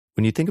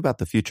When you think about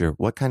the future,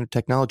 what kind of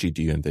technology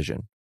do you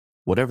envision?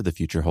 Whatever the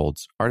future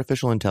holds,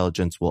 artificial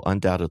intelligence will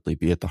undoubtedly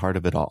be at the heart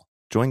of it all.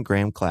 Join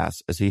Graham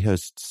Class as he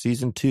hosts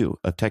Season 2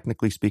 of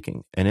Technically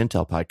Speaking, an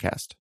Intel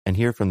podcast, and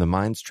hear from the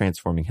minds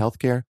transforming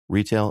healthcare,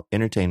 retail,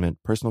 entertainment,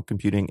 personal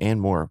computing, and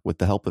more with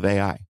the help of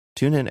AI.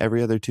 Tune in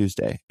every other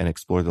Tuesday and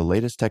explore the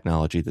latest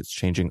technology that's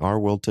changing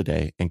our world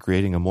today and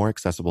creating a more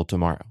accessible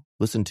tomorrow.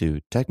 Listen to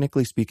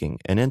Technically Speaking,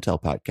 an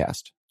Intel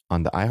podcast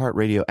on the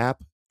iHeartRadio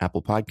app,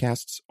 Apple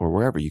Podcasts, or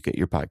wherever you get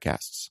your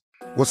podcasts.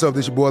 What's up,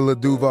 this your boy Lil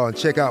Duval, and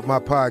check out my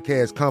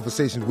podcast,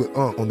 Conversations with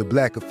Unc, on the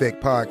Black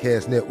Effect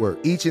Podcast Network.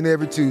 Each and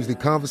every Tuesday,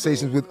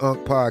 Conversations with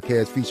Unc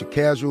podcast feature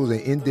casuals and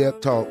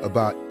in-depth talk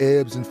about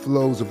ebbs and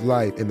flows of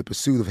life and the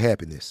pursuit of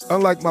happiness.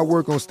 Unlike my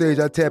work on stage,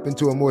 I tap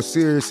into a more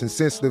serious and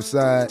sensitive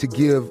side to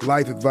give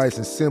life advice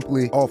and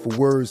simply offer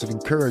words of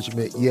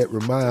encouragement, yet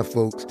remind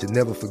folks to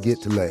never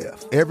forget to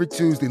laugh. Every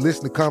Tuesday,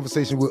 listen to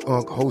Conversations with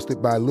Unc,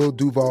 hosted by Lil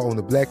Duval on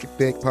the Black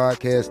Effect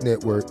Podcast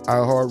Network,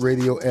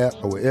 iHeartRadio app,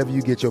 or wherever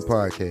you get your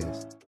podcasts.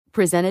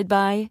 Presented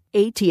by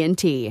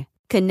AT&T.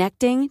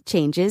 Connecting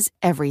changes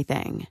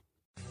everything.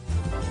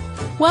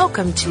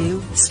 Welcome to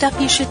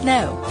Stuff You Should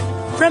Know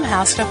from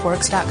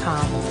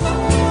HowStuffWorks.com.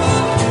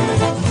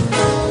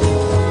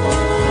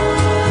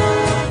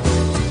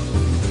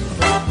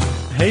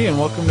 Hey, and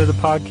welcome to the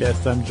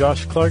podcast. I'm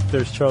Josh Clark.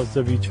 There's Charles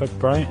W. Chuck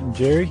Bryant and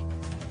Jerry.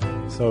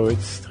 So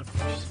it's Stuff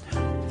You Should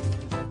Know.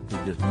 You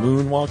just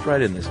moonwalked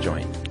right in this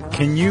joint.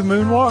 Can you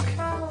moonwalk?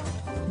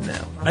 No.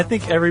 I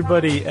think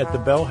everybody at the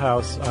Bell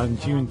House on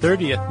June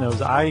 30th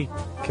knows I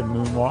can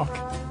moonwalk.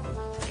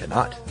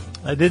 Cannot.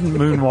 I didn't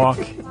moonwalk,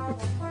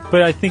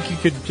 but I think you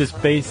could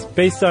just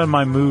based on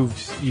my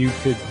moves, you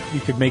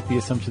could make the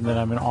assumption that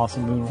I'm an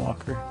awesome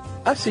moonwalker.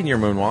 I've seen your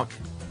moonwalk.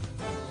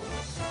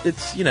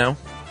 It's,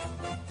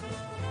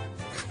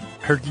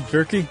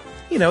 Herky-jerky?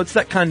 It's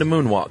that kind of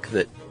moonwalk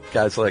that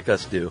guys like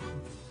us do.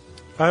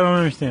 I don't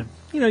understand.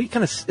 It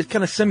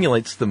kind of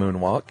simulates the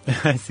moonwalk.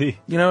 I see.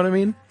 You know what I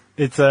mean?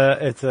 It's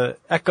a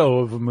echo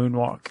of a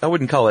moonwalk. I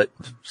wouldn't call it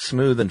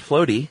smooth and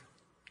floaty.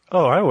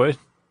 Oh, I would.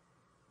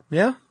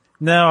 Yeah?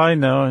 No, I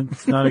know.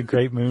 It's not a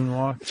great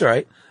moonwalk. It's all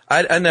right.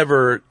 I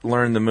never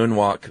learned the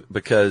moonwalk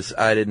because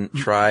I didn't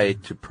try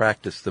to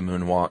practice the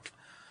moonwalk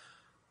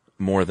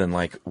more than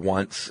like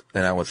once,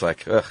 and I was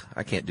like, ugh,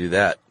 I can't do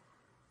that.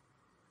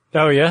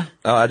 Oh, yeah?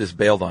 Oh, I just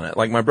bailed on it.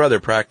 Like my brother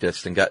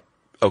practiced and got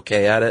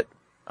okay at it.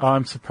 Oh,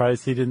 I'm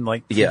surprised he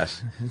didn't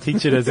Yes.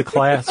 teach it as a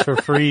class for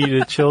free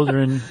to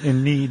children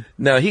in need.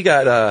 No, he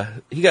got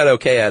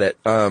okay at it.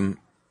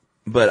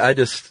 But I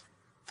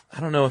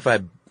don't know if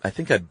I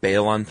think I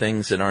bail on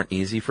things that aren't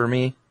easy for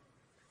me.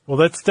 Well,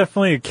 that's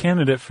definitely a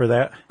candidate for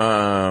that.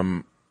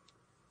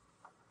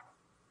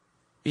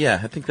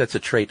 Yeah, I think that's a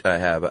trait I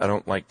have. I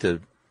don't like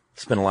to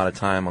spend a lot of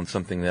time on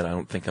something that I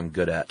don't think I'm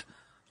good at.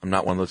 I'm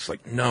not one of those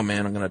like, no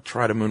man, I'm going to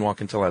try to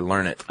moonwalk until I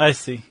learn it. I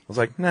see. I was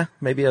like, nah,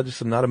 maybe I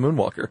just am not a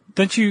moonwalker.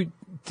 Didn't you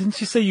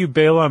say you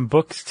bail on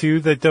books too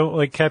that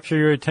don't capture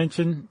your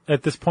attention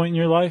at this point in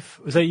your life?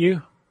 Was that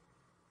you?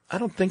 I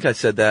don't think I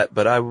said that,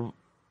 but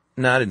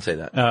no, I didn't say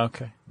that. Oh,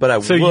 okay. But I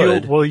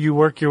would. Will you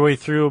work your way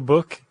through a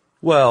book?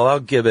 Well, I'll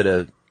give it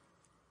a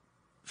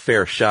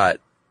fair shot.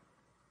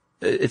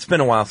 It's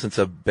been a while since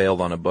I've bailed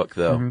on a book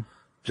though,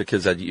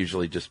 because I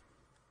usually just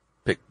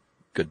pick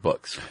good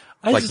books.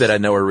 That I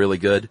know are really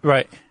good.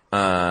 Right.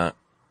 I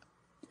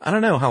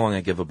don't know how long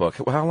I give a book.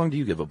 How long do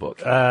you give a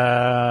book?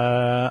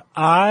 I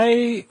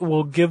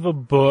will give a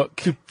book.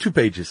 Two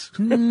pages.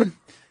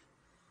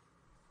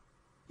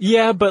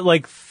 Yeah,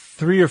 but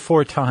 3 or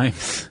 4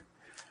 times.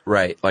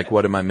 Right. Like,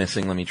 what am I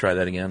missing? Let me try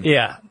that again.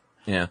 Yeah.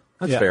 Yeah.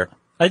 That's fair.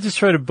 I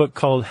just read a book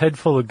called Head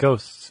Full of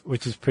Ghosts,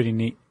 which is pretty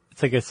neat.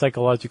 It's like a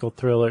psychological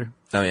thriller.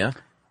 Oh, yeah?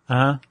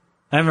 I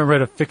haven't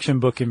read a fiction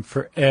book in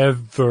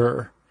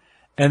forever.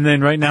 And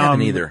then right now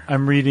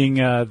I'm reading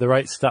The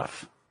Right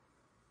Stuff.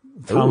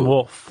 Tom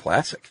Wolfe.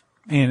 Classic.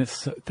 And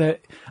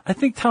I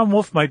think Tom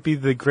Wolfe might be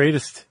the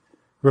greatest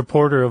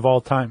reporter of all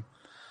time.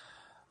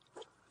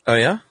 Oh,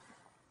 yeah?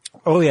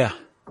 Oh, yeah.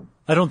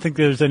 I don't think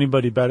there's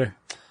anybody better.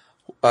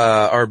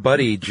 Our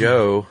buddy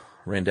Joe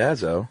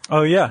Randazzo.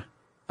 Oh, yeah.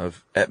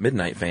 Of At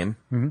Midnight fame.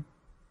 Mm-hmm.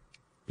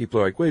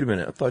 People are like, wait a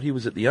minute, I thought he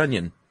was at The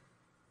Onion.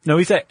 No,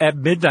 he's at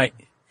Midnight.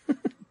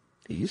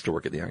 He used to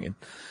work at The Onion.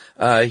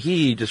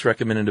 He just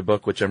recommended a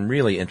book which I'm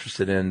really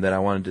interested in that I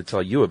wanted to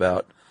tell you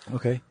about.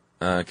 Okay.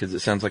 Because it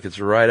sounds like it's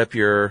right up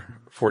your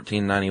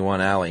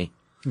 1491 alley.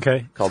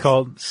 Okay. It's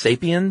called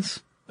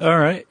Sapiens. All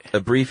right. A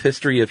Brief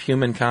History of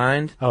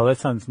Humankind. Oh, that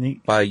sounds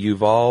neat. By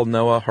Yuval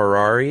Noah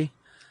Harari.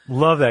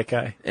 Love that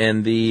guy.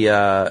 And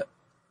it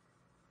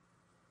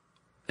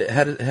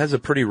has a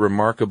pretty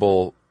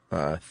remarkable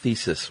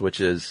thesis,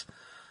 which is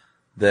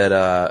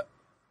that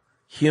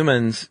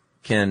humans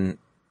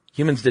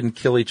didn't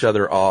kill each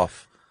other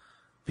off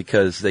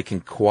because they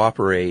can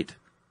cooperate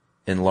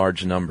in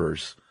large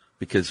numbers,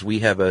 because we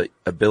have a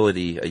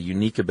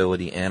unique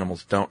ability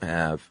animals don't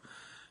have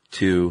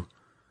to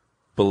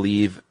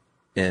believe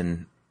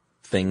in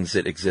things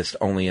that exist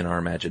only in our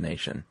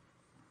imagination.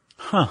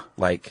 Huh.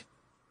 Like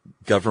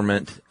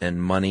government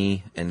and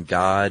money and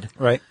God.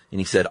 Right. And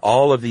he said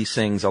all of these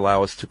things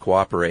allow us to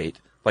cooperate.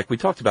 Like we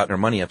talked about in our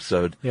money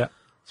episode. Yeah.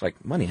 It's like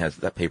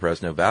that paper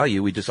has no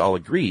value. We just all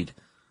agreed.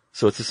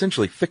 So it's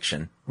essentially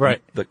fiction.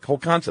 Right. The whole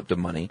concept of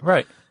money.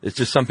 Right. It's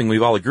just something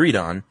we've all agreed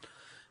on.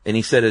 And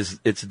he said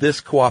it's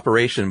this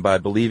cooperation by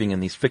believing in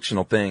these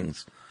fictional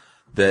things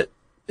that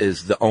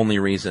is the only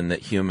reason that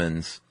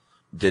humans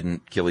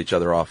didn't kill each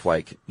other off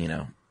like,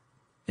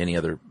 any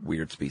other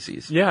weird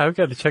species. Yeah, I've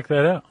got to check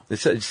that out.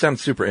 It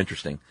sounds super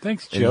interesting.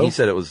 Thanks, Joe. And he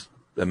said it was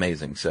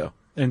amazing, so.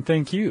 And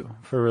thank you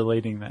for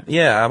relating that.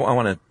 Yeah, I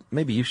want to,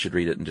 maybe you should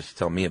read it and just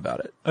tell me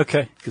about it.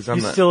 Okay. Because you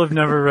still have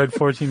never read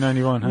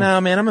 1491, huh? No,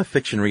 man, I'm a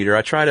fiction reader.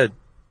 I try to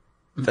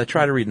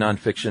read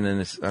nonfiction,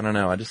 and I don't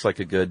know, I just like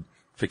a good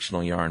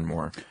fictional yarn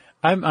more.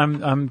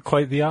 I'm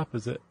quite the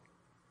opposite.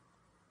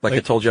 Like I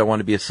told you, I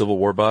wanted to be a Civil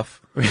War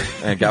buff,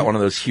 and I got one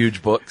of those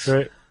huge books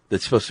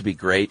that's supposed to be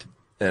great,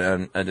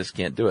 and I just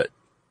can't do it.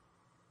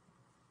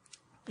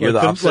 You're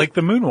the opposite. Like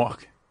the Moonwalk.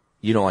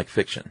 You don't like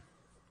fiction.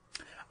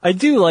 I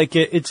do like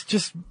it. It's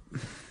just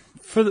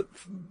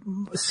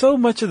so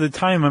much of the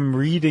time I'm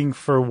reading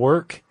for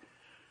work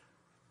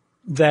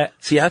that.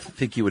 See, I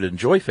think you would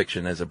enjoy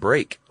fiction as a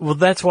break. Well,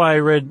 that's why I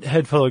read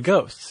Head Full of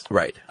Ghosts.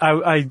 Right.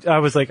 I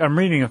was like, I'm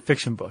reading a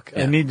fiction book.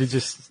 Yeah. I need to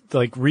just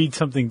read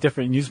something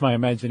different and use my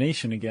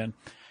imagination again.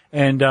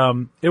 And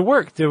it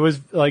worked. It was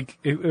like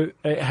it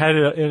had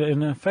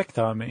an effect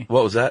on me.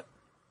 What was that?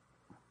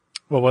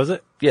 What was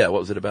it? Yeah, what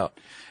was it about?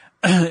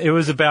 It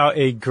was about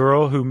a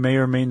girl who may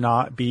or may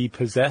not be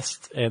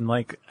possessed and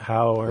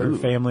how her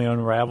family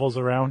unravels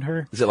around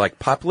her. Is it like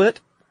pop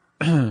lit?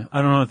 I don't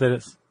know what that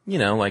is.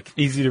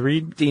 Easy to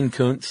read? Dean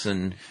Koontz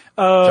and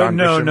John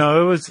Grisham?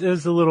 No, it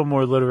was a little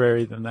more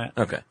literary than that.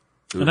 Okay.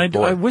 Ooh, and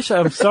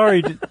I'm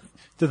sorry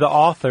to the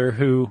author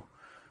who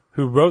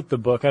wrote the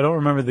book. I don't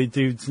remember the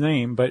dude's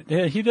name, but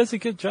yeah, he does a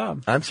good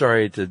job. I'm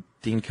sorry to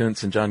Dean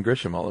Koontz and John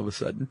Grisham all of a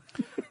sudden.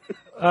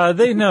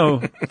 They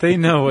know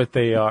what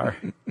they are.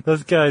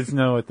 Those guys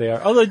know what they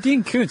are. Although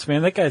Dean Koontz,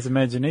 man, that guy's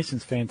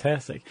imagination's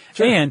fantastic.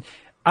 Sure. And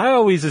I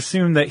always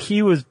assumed that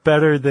he was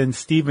better than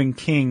Stephen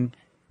King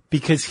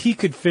because he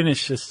could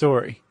finish a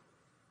story.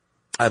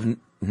 I've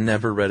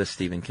never read a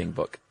Stephen King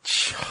book.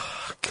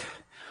 Chuck.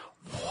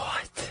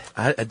 What?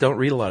 I don't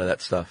read a lot of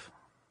that stuff.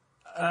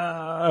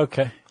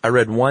 Okay. I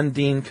read one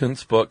Dean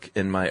Koontz book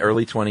in my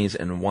early 20s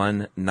and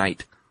one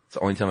night. It's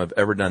the only time I've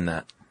ever done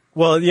that.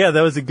 Well, yeah,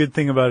 that was a good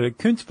thing about a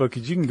Koontz book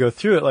is you can go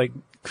through it like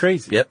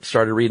crazy. Yep.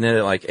 Started reading it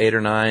at 8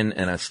 or 9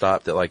 and I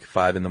stopped at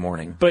 5 in the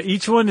morning. But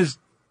each one is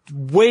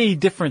way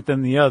different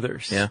than the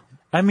others. Yeah.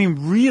 I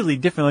mean, really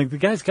different. The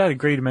guy's got a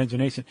great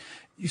imagination.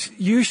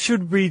 You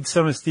should read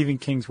some of Stephen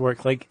King's work.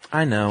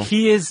 I know.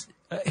 He's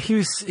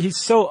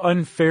so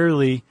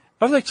unfairly,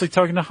 I was actually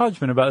talking to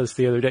Hodgman about this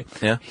the other day.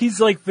 Yeah. He's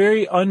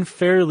very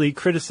unfairly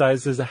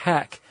criticized as a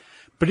hack.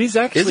 But he's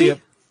actually, Is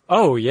he?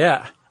 Oh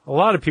yeah. A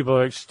lot of people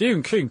are like,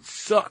 Stephen King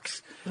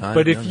sucks.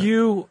 But if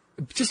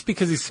just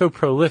because he's so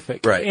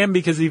prolific. Right. And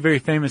because he very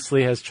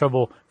famously has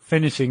trouble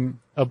finishing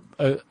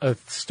a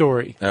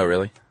story. Oh,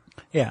 really?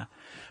 Yeah.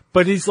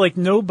 But he's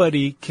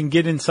nobody can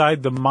get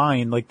inside the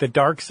mind, the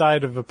dark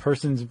side of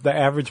the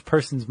average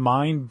person's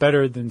mind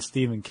better than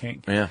Stephen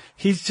King. Yeah.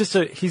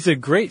 He's a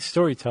great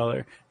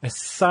storyteller,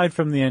 aside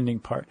from the ending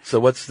part. So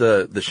what's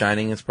The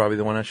Shining is probably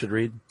the one I should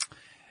read?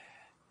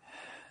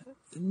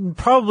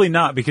 Probably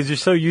not, because you're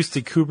so used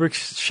to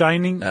Kubrick's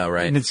Shining. Oh,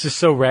 right. And it's just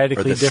so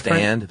radically different. Or The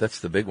Stand.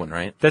 That's the big one,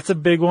 right? That's a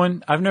big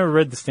one. I've never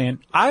read The Stand.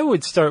 I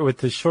would start with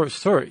the short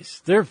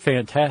stories. They're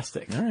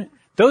fantastic. All right.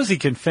 Those he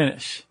can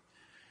finish.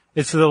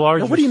 It's the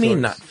larger What do you stories.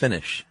 mean not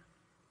finish?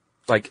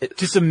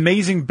 Just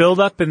amazing build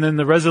up and then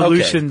the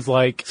resolution's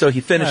okay. So he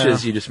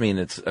finishes, you just mean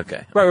it's,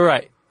 okay.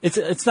 Right.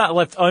 It's not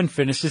left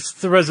unfinished. It's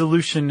the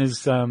resolution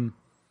is,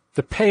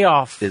 the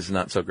payoff is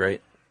not so great.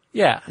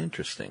 Yeah.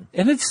 Interesting.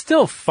 And it's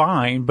still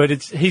fine, but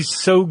he's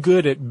so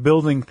good at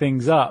building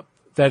things up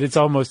that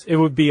it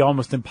would be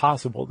almost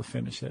impossible to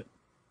finish it.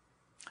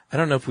 I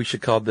don't know if we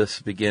should call this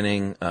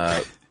beginning,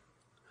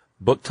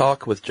 book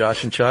talk with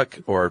Josh and Chuck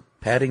or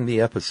padding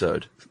the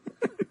episode.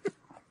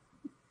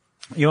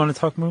 You want to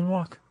talk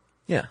Moonwalk?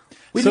 Yeah.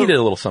 We needed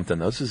a little something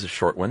though. This is a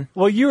short one.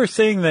 Well, you were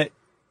saying that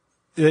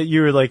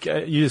you were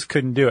you just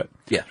couldn't do it.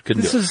 Yeah,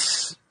 couldn't do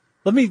it.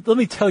 Let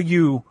me tell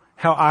you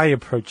how I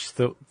approached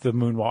the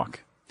Moonwalk.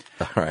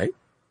 All right.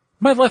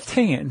 My left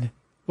hand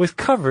was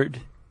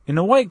covered in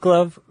a white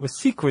glove with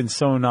sequins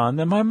sewn on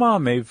that my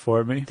mom made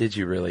for me. Did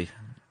you really?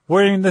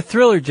 Wearing the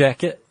Thriller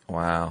jacket.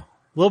 Wow.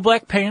 Little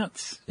black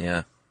pants.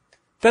 Yeah.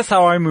 That's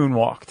how I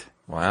moonwalked.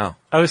 Wow.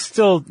 I was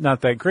still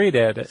not that great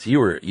at it. So you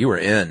were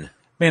in.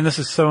 Man, this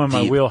is so in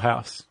my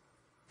wheelhouse.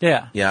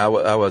 Yeah. Yeah,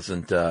 I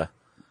wasn't, I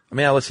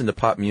listened to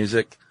pop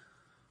music,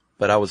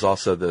 but I was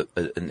also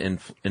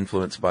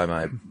influenced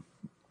by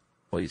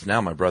he's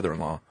now my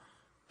brother-in-law,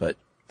 but.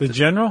 The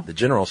General? The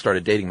General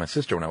started dating my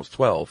sister when I was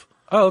 12.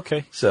 Oh,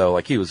 okay. So,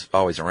 he was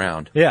always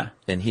around. Yeah.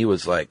 And he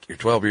was like, you're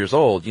 12 years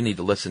old, you need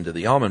to listen to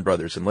the Allman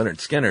Brothers and Leonard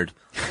Skinner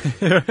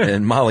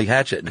and Molly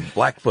Hatchet and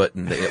Blackfoot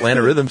and the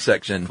Atlanta Rhythm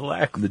Section.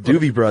 Blackfoot. The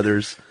Doobie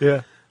Brothers.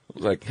 Yeah.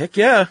 Like, heck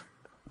yeah.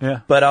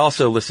 Yeah. But I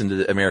also listened to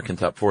the American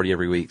Top 40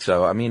 every week.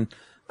 So, I mean,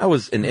 I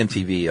was in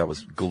MTV, I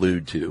was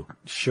glued to.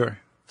 Sure.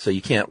 So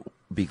you can't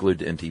be glued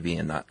to MTV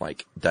and not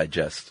like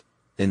ingest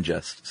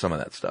some of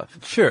that stuff.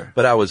 Sure.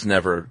 But I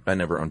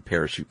never owned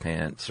parachute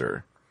pants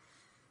or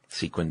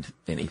sequined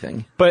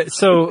anything. But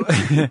so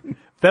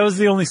that was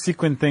the only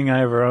sequin thing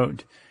I ever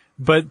owned.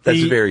 But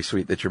That's very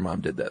sweet that your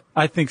mom did that.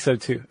 I think so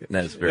too.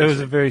 That is very It was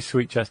sweet. a very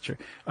sweet gesture.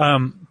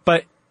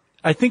 But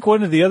I think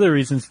one of the other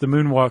reasons the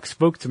moonwalk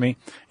spoke to me,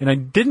 and I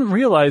didn't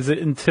realize it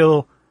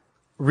until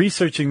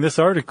researching this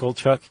article,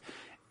 Chuck,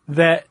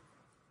 that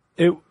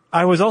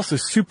I was also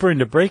super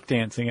into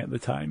breakdancing at the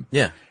time.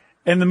 Yeah.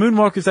 And the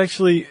moonwalk is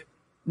actually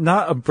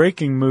not a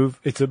breaking move,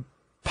 it's a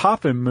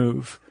poppin'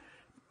 move.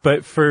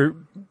 But for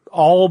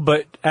all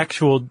but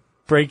actual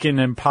breaking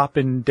and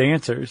poppin'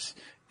 dancers,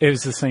 it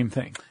was the same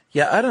thing.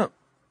 Yeah, I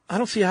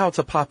don't see how it's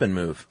a poppin'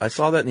 move. I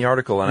saw that in the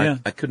article and Yeah.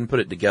 I couldn't put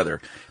it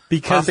together.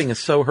 Because Popping is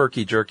so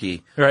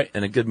herky-jerky. Right.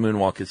 And a good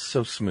moonwalk is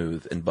so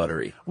smooth and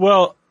buttery.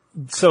 Well,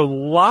 so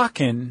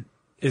locking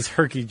is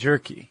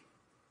herky-jerky,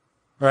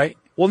 right?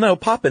 Well, no,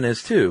 poppin'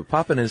 is too.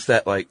 Poppin' is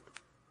that like,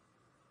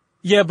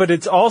 Yeah, but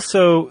it's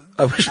also,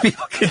 I wish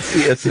people could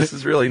see us. This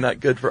is really not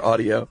good for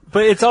audio.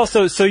 but it's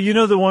also, so you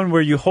know the one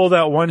where you hold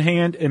out one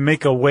hand and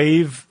make a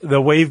wave,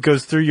 the wave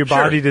goes through your Sure.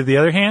 body to the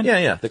other hand?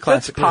 Yeah, the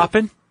classic That's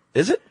popping. move.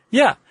 Is it?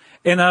 Yeah.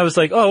 And I was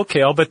like, oh,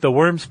 okay, I'll bet the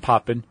worm's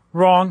popping.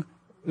 Wrong.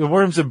 The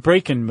worm's a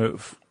breaking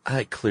move.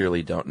 I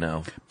clearly don't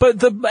know. But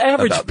the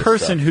average About this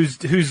person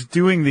stuff. who's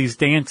doing these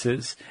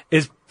dances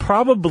is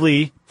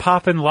probably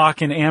popping,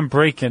 locking, and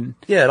breaking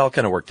Yeah, it all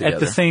kind of worked together. at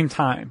the same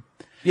time.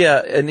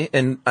 Yeah,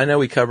 and I know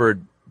we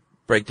covered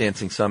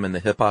breakdancing some in the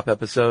hip hop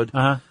episode,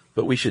 Uh-huh.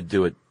 but we should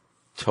do a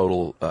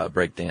total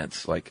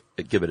breakdance, like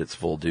give it its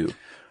full due.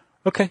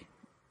 Okay.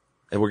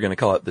 And we're going to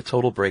call it the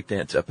total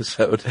breakdance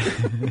episode.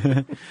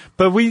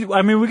 But we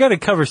got to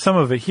cover some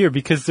of it here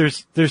because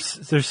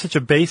there's such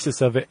a basis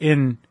of it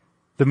in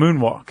the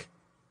moonwalk,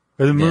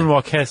 or the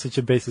moonwalk has such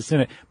a basis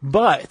in it.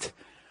 But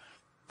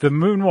the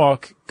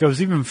moonwalk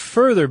goes even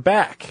further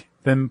back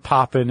than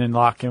popping and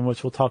locking,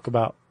 which we'll talk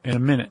about in a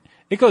minute.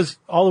 It goes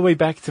all the way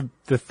back to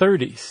the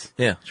 30s.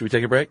 Yeah, should we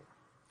take a break?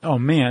 Oh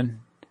man.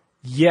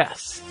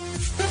 Yes.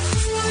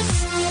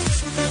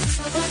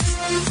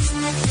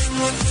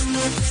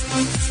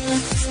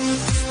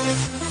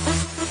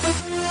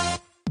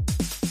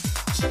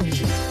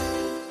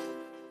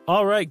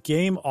 All right,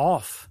 game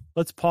off.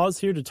 Let's pause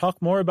here to talk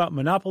more about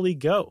Monopoly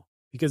Go.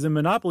 Because in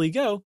Monopoly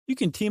Go, you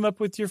can team up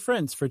with your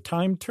friends for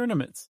timed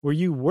tournaments where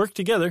you work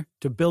together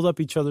to build up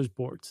each other's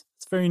boards.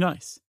 It's very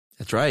nice.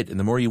 That's right. And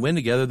the more you win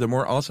together, the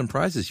more awesome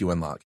prizes you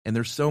unlock. And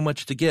there's so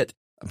much to get.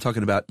 I'm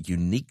talking about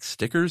unique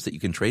stickers that you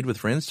can trade with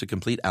friends to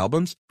complete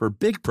albums for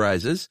big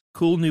prizes,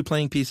 cool new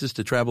playing pieces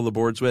to travel the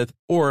boards with,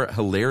 or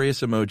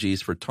hilarious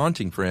emojis for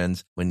taunting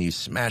friends when you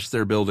smash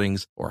their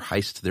buildings or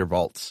heist their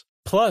vaults.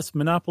 Plus,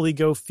 Monopoly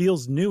Go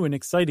feels new and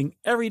exciting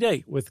every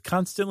day with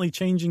constantly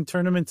changing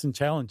tournaments and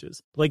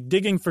challenges, like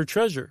digging for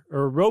treasure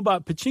or a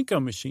robot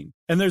pachinko machine.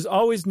 And there's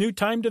always new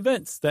timed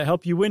events that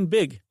help you win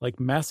big,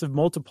 like massive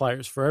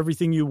multipliers for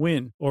everything you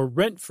win or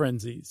rent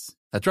frenzies.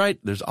 That's right.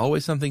 There's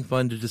always something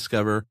fun to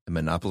discover in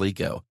Monopoly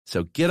Go.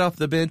 So get off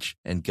the bench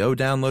and go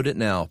download it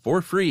now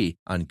for free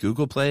on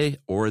Google Play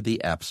or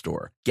the App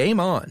Store. Game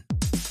on!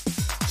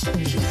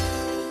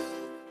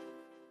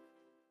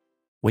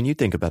 When you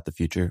think about the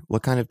future,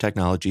 what kind of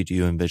technology do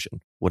you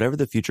envision? Whatever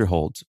the future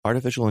holds,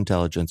 artificial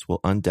intelligence will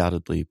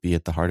undoubtedly be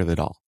at the heart of it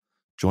all.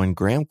 Join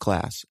Graham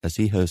Class as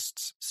he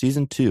hosts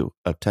Season 2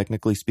 of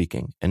Technically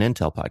Speaking, an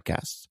Intel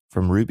podcast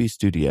from Ruby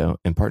Studio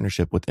in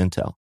partnership with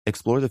Intel.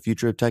 Explore the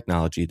future of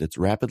technology that's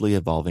rapidly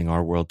evolving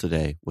our world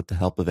today with the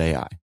help of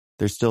AI.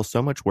 There's still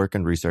so much work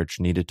and research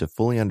needed to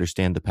fully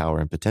understand the power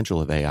and potential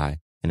of AI,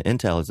 and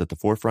Intel is at the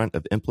forefront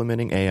of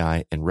implementing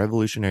AI and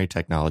revolutionary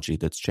technology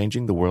that's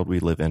changing the world we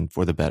live in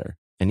for the better.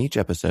 In each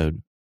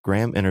episode,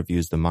 Graham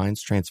interviews the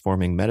minds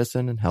transforming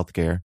medicine and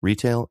healthcare,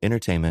 retail,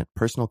 entertainment,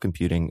 personal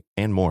computing,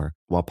 and more,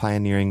 while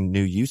pioneering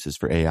new uses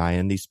for AI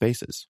in these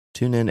spaces.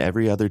 Tune in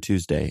every other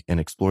Tuesday and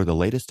explore the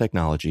latest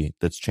technology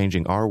that's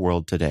changing our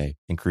world today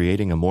and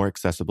creating a more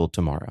accessible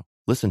tomorrow.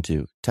 Listen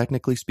to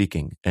Technically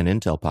Speaking, an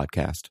Intel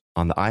podcast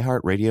on the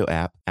iHeartRadio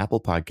app,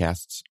 Apple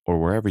Podcasts, or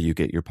wherever you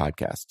get your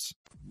podcasts.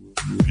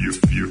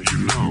 You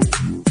know.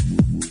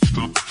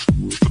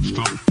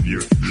 Stuff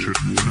you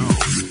should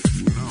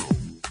know.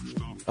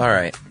 All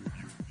right.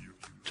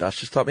 Josh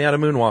just taught me how to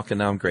moonwalk, and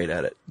now I'm great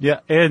at it. Yeah,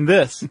 and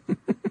this.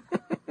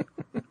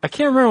 I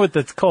can't remember what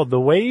that's called. The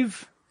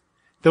wave?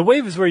 The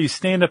wave is where you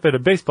stand up at a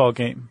baseball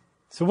game.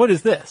 So what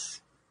is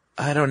this?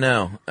 I don't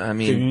know. I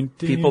mean,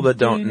 people that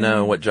don't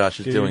know what Josh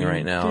is doing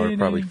right now are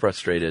probably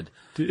frustrated.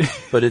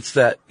 But it's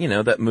that,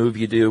 that move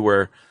you do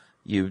where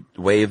you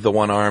wave the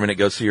one arm and it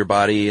goes through your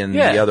body and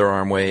Yeah. the other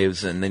arm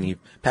waves and then you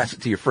pass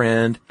it to your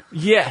friend.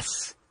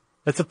 Yes.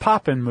 That's a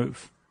poppin'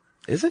 move.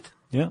 Is it?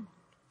 Yeah.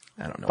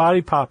 I don't know.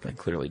 Body popping. It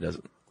clearly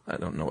doesn't. I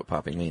don't know what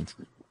popping means.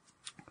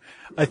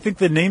 I think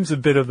the name's a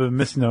bit of a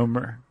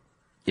misnomer.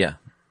 Yeah,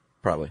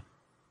 probably.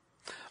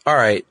 All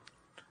right.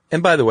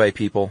 And by the way,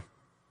 people,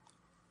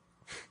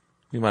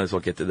 we might as well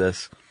get to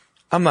this.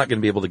 I'm not going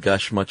to be able to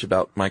gush much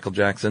about Michael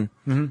Jackson.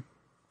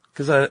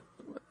 Because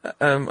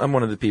I'm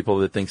one of the people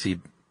that thinks he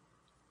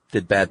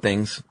did bad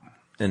things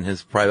in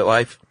his private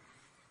life.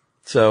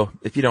 So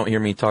if you don't hear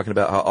me talking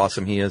about how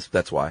awesome he is,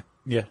 that's why.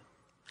 Yeah.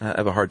 I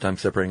have a hard time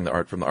separating the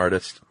art from the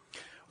artist.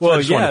 So Well, I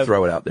just want to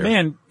throw it out there.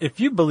 Man, if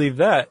you believe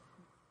that,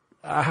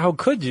 how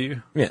could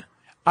you? Yeah.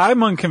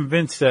 I'm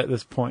unconvinced at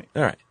this point.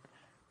 All right.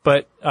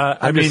 But,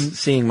 I'm just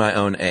seeing my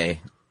own A.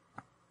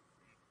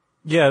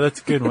 Yeah,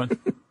 that's a good one.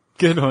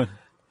 Good one.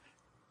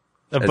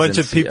 A As bunch in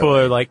of people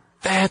COA. are like,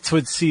 that's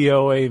what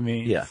COA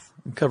means. Yeah.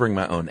 I'm covering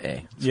my own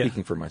A. Yeah.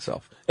 Speaking for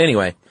myself.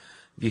 Anyway,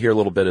 if you hear a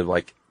little bit of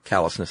like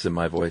callousness in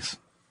my voice,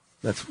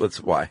 that's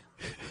why.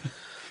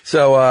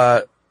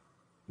 So,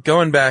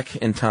 going back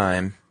in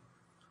time,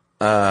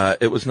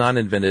 it was not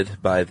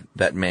invented by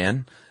that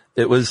man.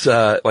 It was,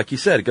 like you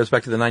said, it goes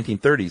back to the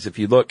 1930s. If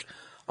you look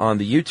on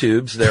the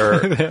YouTubes, there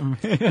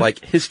are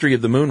like history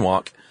of the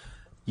moonwalk.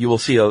 You will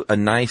see a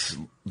nice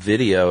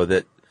video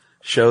that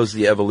shows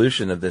the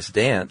evolution of this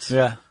dance.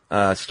 Yeah.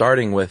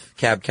 Starting with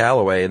Cab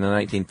Calloway in the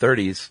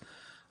 1930s,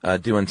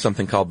 doing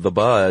something called The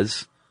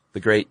Buzz, the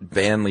great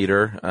band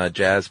leader,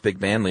 jazz big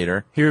band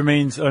leader. He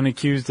remains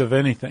unaccused of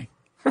anything.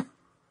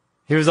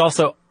 He was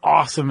also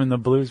awesome in the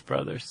Blues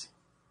Brothers.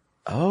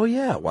 Oh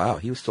yeah, wow,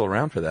 he was still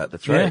around for that.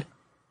 That's right. Yeah.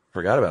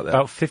 Forgot about that.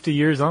 About 50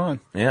 years on.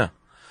 Yeah.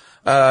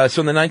 So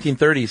in the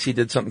 1930s, he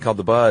did something called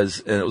The Buzz,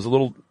 and it was a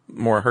little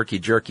more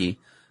herky-jerky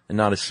and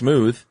not as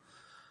smooth.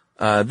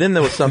 Then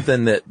there was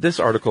something that this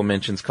article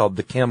mentions called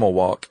the Camel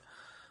Walk,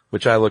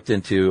 which I looked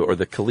into, or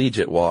the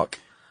Collegiate Walk,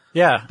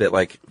 Yeah. that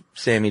like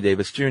Sammy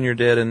Davis Jr.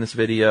 did in this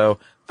video.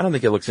 I don't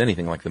think it looks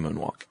anything like the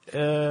moonwalk.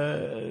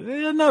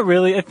 Not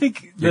really. I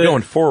think You're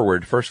going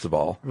forward, first of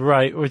all.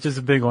 right, which is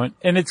a big one.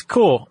 And it's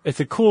cool. It's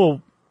a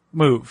cool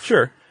move.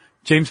 Sure.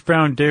 James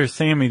Brown dares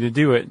Sammy to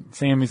do it.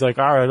 Sammy's like,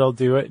 all right, I'll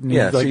do it. And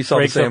Yeah, he so like you saw the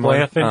breaks same up one?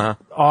 laughing. Uh-huh.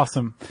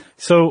 Awesome.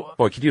 So,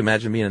 Boy, could you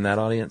imagine being in that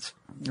audience?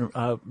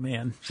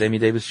 man, Sammy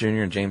Davis Jr.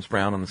 and James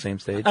Brown on the same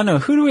stage? I don't know.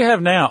 Who do we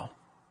have now?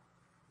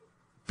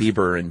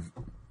 Bieber and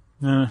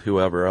Uh,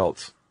 whoever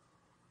else.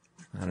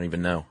 I don't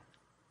even know.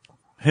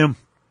 him.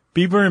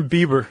 Bieber and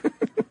Bieber.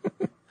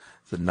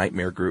 It's a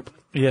nightmare group.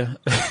 Yeah.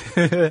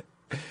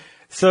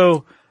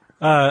 So,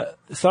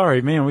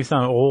 sorry, man, we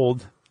sound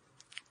old.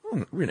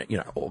 You're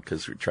not old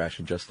because we're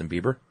trashing Justin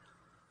Bieber.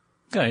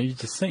 Yeah, you're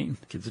just saying.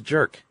 Kid's a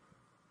jerk.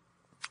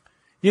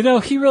 You know,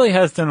 he really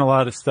has done a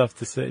lot of stuff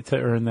to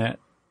earn that.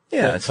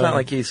 Yeah, that it's not title.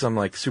 like he's some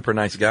like super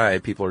nice guy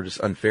people are just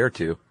unfair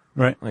to.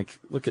 Right. Like,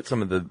 look at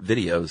some of the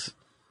videos of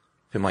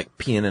him like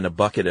peeing in a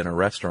bucket in a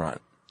restaurant.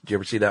 Did you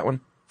ever see that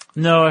one?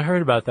 No, I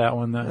heard about that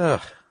one though.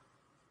 Ugh.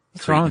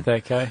 What's wrong with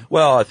that guy?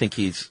 Well, I think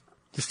he's,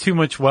 Just too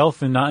much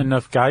wealth and not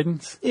enough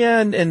guidance? yeah,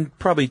 and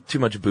probably too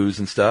much booze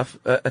and stuff.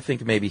 I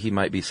think maybe he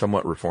might be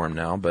somewhat reformed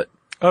now, but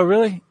Oh,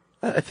 really?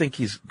 I think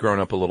he's grown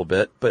up a little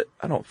bit, but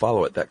I don't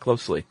follow it that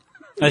closely.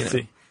 I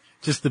see.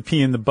 Just the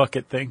pee in the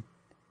bucket thing.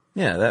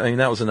 Yeah,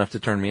 that was enough to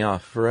turn me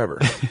off forever.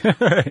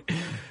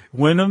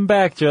 Win them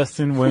back,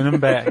 Justin. Win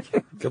them back.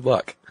 Good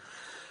luck.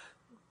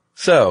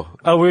 So,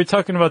 Oh, we were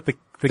talking about the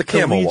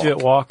camel collegiate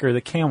walk. walk or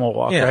the camel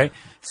walk, Yeah. right?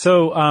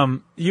 So,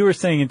 you were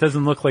saying it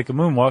doesn't look like a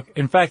moonwalk.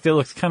 In fact, it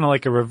looks kind of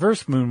like a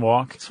reverse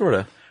moonwalk. sort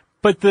of.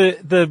 But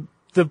the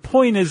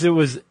point is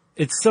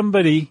it's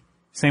somebody,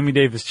 Sammy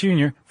Davis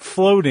Jr.,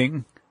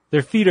 floating.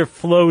 Their feet are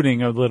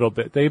floating a little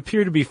bit. They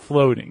appear to be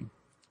floating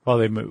while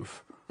they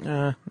move.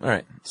 All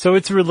right. So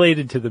it's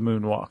related to the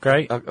moonwalk,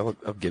 right?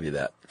 I'll give you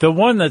that. The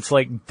one that's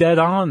like dead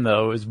on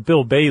though is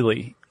Bill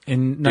Bailey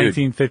in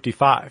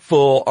 1955.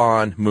 Full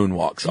on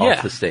moonwalks Yeah.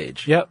 off the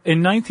stage. Yep,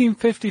 in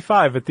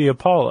 1955 at the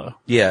Apollo.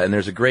 Yeah, and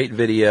there's a great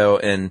video,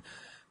 and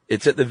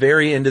it's at the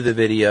very end of the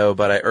video,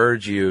 but I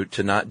urge you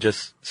to not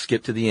just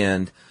skip to the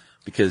end,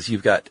 because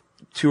you've got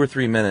 2 or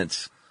 3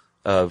 minutes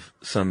of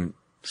some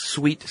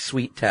sweet,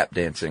 sweet tap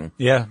dancing,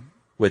 Yeah.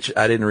 which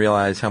I didn't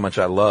realize how much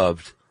I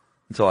loved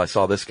until I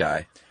saw this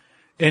guy.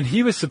 And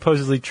he was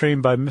supposedly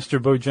trained by Mr.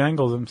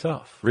 Bojangles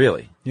himself.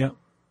 Really? Yep.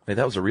 Wait,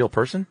 that was a real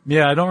person?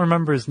 Yeah, I don't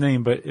remember his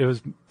name, but it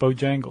was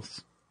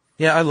Bojangles.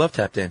 Yeah, I love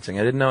tap dancing.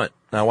 I didn't know it.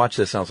 And I watched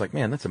this and I was like,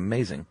 man, that's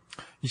amazing.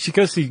 You should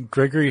go see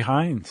Gregory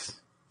Hines.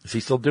 Is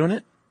he still doing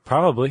it?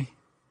 Probably.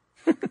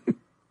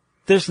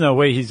 There's no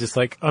way he's just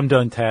like, I'm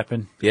done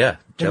tapping. Yeah. It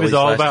Jelly's was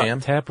all Last about Jam.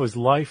 tap was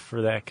life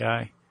for that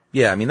guy.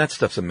 Yeah, I mean, that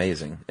stuff's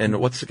amazing. And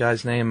what's the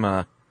guy's name?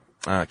 I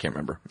can't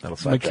remember. That'll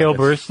sidetrack Mikhail us.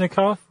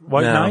 Baryshnikov?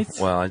 White No, Knights?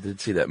 well, I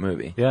did see that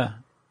movie. Yeah.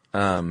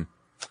 No,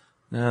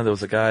 there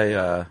was a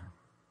guy,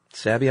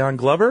 Savion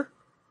Glover?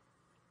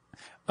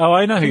 Oh,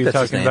 I know who think you're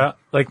that's his talking name. about.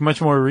 Like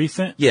much more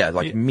recent? Yeah,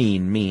 like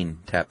mean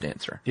tap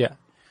dancer. Yeah.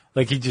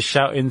 Like he just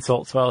shout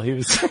insults while he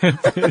was.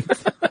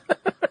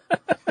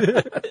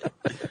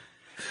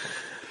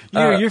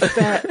 You're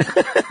fat.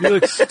 You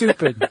look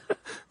stupid.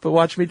 But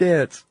watch me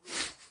dance.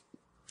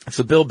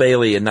 So Bill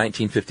Bailey in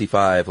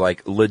 1955,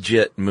 like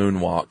legit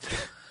moonwalked.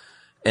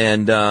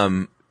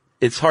 And,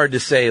 it's hard to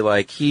say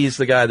like he's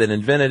the guy that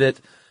invented it,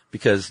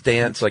 because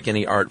dance, like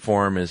any art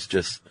form, is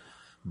just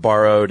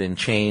borrowed and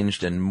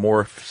changed and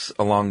morphs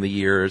along the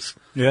years.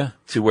 Yeah.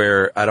 To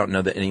where I don't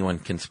know that anyone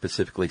can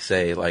specifically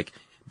say, like,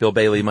 Bill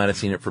Bailey might have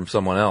seen it from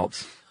someone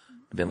else.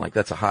 I've been like,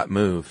 that's a hot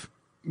move.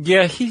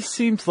 Yeah, he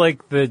seems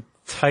like the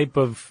type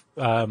of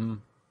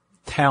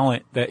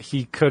talent that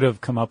he could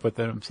have come up with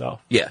it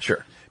himself. Yeah,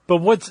 sure. But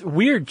what's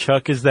weird,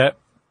 Chuck, is that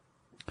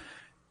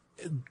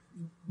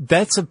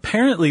that's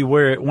apparently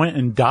where it went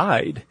and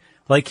died.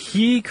 Like,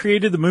 he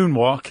created the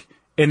moonwalk,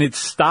 and it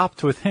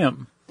stopped with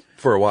him.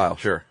 For a while,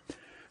 sure.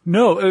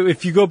 No,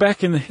 if you go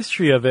back in the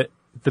history of it,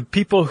 the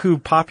people who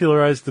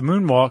popularized the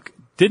moonwalk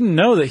didn't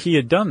know that he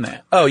had done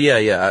that. Oh,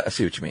 yeah, I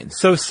see what you mean.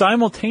 So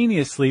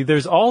simultaneously,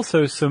 there's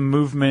also some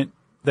movement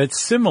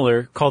that's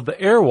similar called the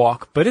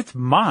airwalk, but it's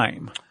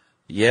mime.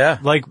 Yeah.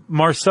 Like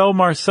Marcel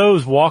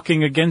Marceau's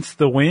walking against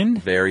the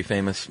wind. Very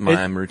famous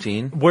mime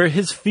routine. Where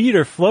his feet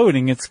are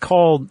floating, it's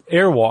called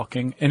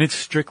airwalking, and it's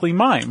strictly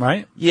mime,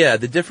 right? Yeah,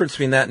 the difference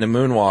between that and a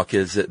moonwalk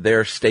is that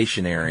they're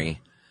stationary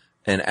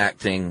and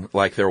acting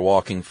like they're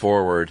walking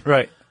forward.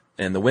 Right.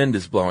 And the wind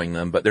is blowing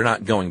them, but they're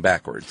not going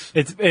backwards.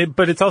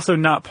 But it's also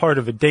not part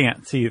of a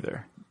dance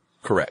either.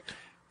 Correct.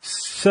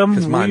 Some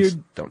Because mimes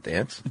weird, don't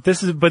dance.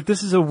 this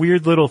is a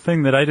weird little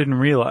thing that I didn't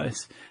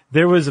realize.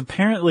 There was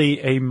apparently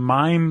a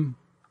mime,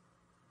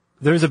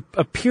 there's a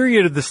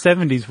period of the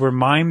 70s where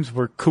mimes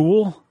were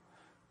cool.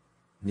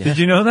 Yeah. Did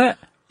you know that?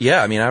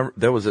 Yeah, I mean,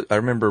 I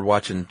remember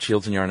watching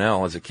Shields and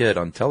Yarnell as a kid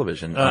on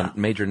television, on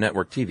major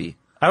network TV.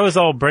 I was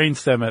all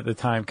brainstem at the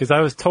time because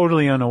I was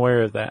totally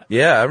unaware of that.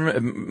 Yeah, I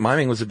remember,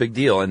 miming was a big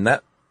deal, and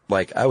that,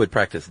 like, I would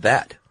practice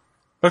that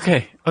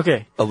Okay.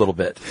 a little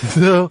bit.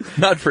 So,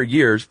 Not for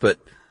years, but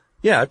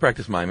yeah, I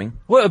practiced miming.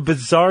 what a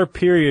bizarre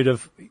period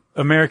of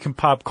American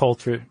pop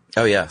culture.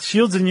 Oh, yeah.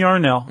 Shields and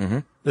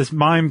Yarnell, this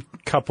mime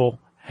couple,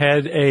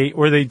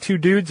 were they two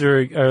dudes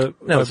or No,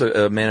 it was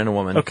a man and a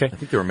woman. Okay. I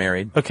think they were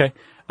married. okay,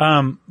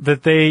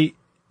 that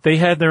they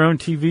had their own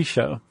TV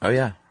show. Oh,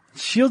 yeah.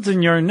 Shields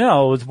and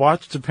Yarnell was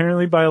watched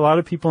apparently by a lot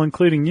of people,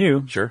 including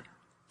you. Sure.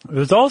 It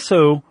was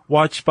also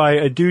watched by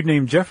a dude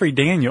named Jeffrey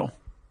Daniel.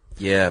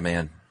 Yeah,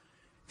 man.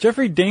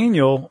 Jeffrey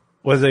Daniel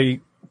was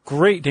a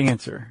great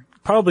dancer.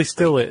 Probably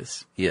still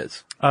is. He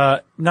is.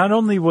 Not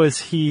only was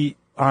he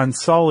on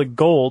Solid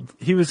Gold,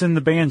 he was in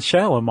the band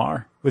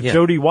Shalimar with Yeah.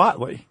 Jody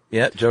Watley.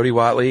 Yeah, Jody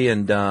Watley,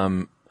 and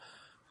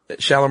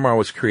Shalimar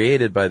was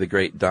created by the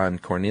great Don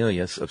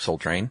Cornelius of Soul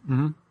Train.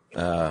 Mm-hmm.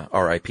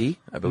 R.I.P.,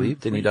 I believe.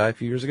 Didn't he die a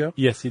few years ago?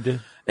 Yes, he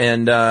did.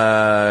 And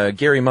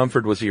Gary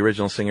Mumford was the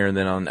original singer, and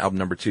then on album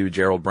number 2,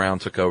 Gerald Brown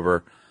took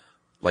over,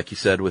 like you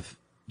said, with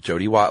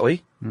Jody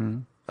Watley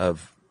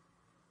of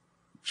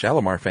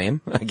Shalimar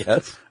fame, I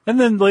guess. And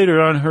then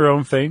later on, her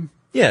own fame.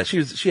 Yeah,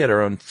 she had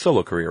her own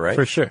solo career, right?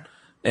 For sure.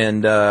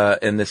 And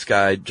this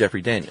guy,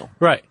 Jeffrey Daniel.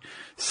 Right.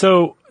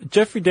 So,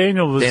 Jeffrey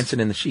Daniel was... Dancing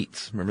in the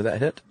Sheets. Remember that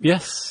hit?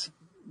 Yes.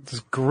 This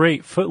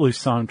great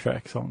Footloose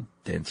soundtrack song.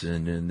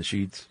 Dancing in the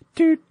Sheets.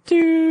 Do,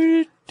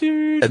 do,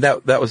 do. And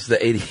that was the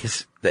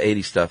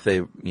 80s, stuff.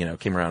 They,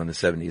 came around in the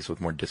 70s with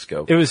more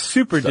disco. It was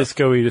super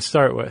disco-y to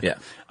start with. Yeah.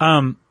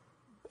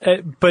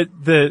 But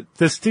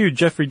this dude,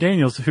 Jeffrey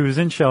Daniels, who was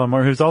in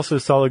Shalimar, who's also a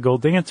Solid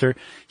Gold dancer,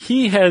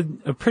 he had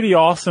a pretty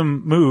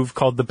awesome move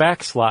called the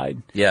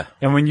backslide. Yeah.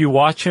 And when you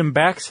watch him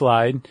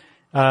backslide,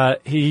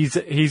 he's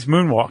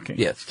moonwalking.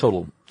 Yeah, it's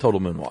total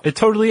moonwalk. It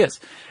totally is.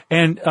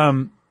 And,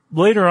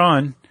 later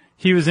on,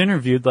 he was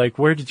interviewed, like,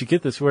 where did you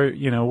get this? Where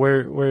did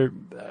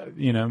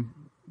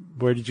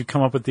you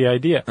come up with the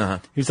idea? Uh-huh.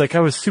 He's like, I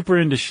was super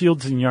into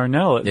Shields and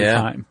Yarnell at the Yeah.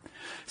 time.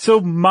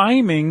 So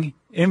miming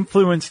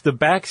influenced the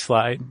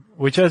backslide,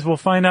 which, as we'll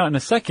find out in a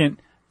second,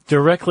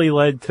 directly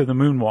led to the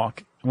moonwalk.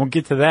 And we'll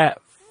get to that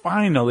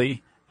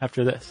finally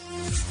after this.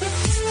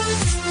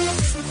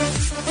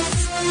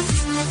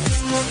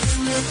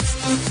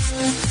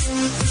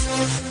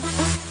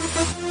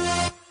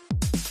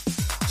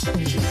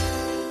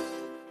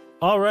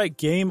 All right,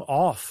 game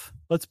off.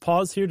 Let's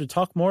pause here to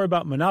talk more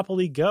about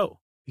Monopoly Go.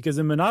 Because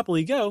in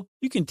Monopoly Go,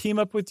 you can team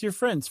up with your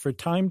friends for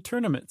timed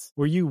tournaments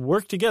where you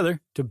work together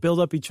to build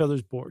up each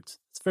other's boards.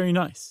 It's very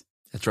nice.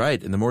 That's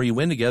right. And the more you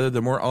win together,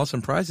 the more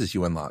awesome prizes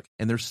you unlock.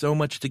 And there's so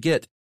much to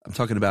get. I'm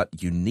talking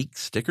about unique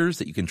stickers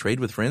that you can trade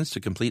with friends to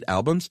complete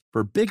albums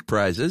for big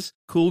prizes,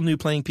 cool new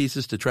playing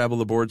pieces to travel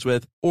the boards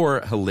with,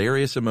 or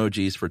hilarious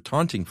emojis for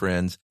taunting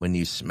friends when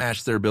you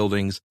smash their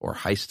buildings or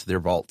heist their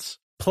vaults.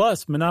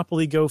 Plus,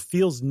 Monopoly Go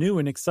feels new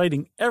and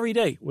exciting every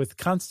day with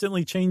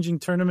constantly changing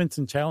tournaments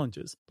and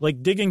challenges,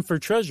 like digging for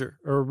treasure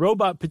or a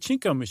robot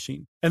pachinko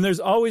machine. And there's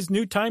always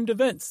new timed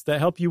events that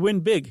help you win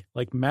big,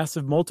 like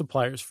massive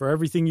multipliers for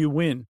everything you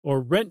win or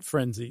rent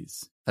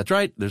frenzies. That's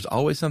right. There's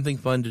always something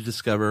fun to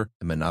discover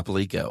in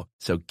Monopoly Go.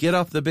 So get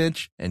off the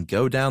bench and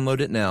go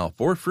download it now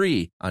for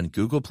free on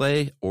Google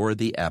Play or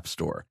the App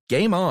Store.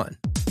 Game on!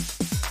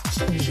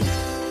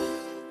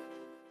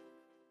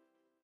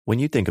 When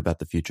you think about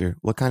the future,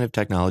 what kind of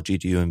technology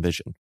do you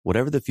envision?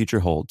 Whatever the future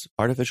holds,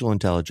 artificial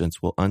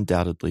intelligence will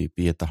undoubtedly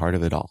be at the heart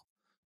of it all.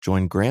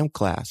 Join Graham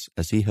Class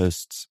as he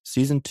hosts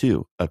Season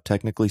 2 of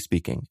Technically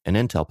Speaking, an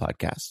Intel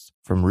podcast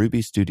from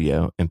Ruby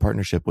Studio in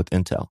partnership with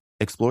Intel.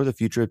 Explore the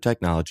future of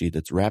technology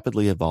that's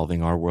rapidly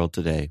evolving our world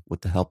today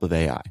with the help of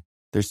AI.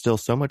 There's still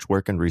so much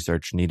work and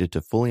research needed to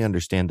fully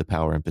understand the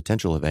power and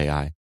potential of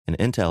AI, and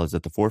Intel is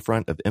at the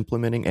forefront of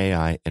implementing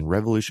AI and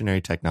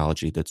revolutionary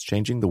technology that's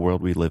changing the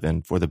world we live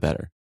in for the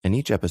better. In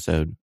each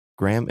episode,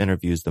 Graham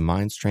interviews the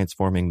minds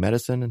transforming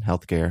medicine and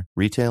healthcare,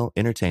 retail,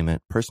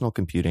 entertainment, personal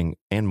computing,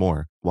 and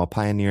more, while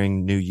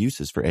pioneering new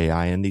uses for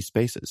AI in these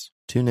spaces.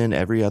 Tune in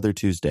every other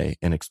Tuesday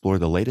and explore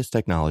the latest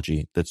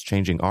technology that's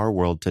changing our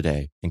world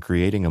today and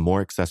creating a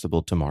more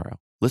accessible tomorrow.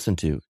 Listen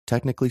to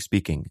Technically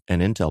Speaking, an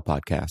Intel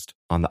podcast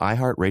on the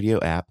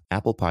iHeartRadio app,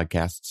 Apple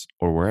Podcasts,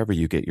 or wherever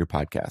you get your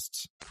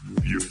podcasts.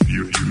 You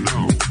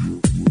know.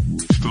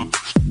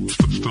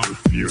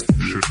 Stuff you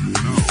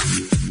should know.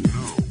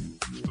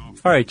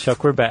 All right,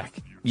 Chuck, we're back.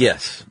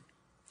 Yes.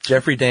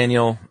 Jeffrey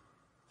Daniel,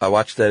 I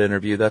watched that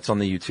interview. That's on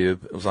the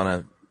YouTube. It was on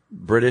a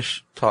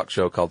British talk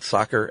show called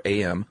Soccer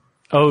AM.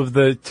 Oh,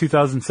 the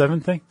 2007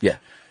 thing? Yeah.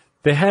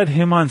 They had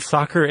him on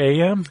Soccer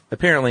AM?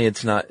 Apparently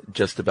it's not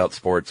just about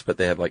sports, but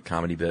they have like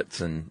comedy bits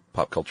and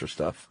pop culture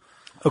stuff.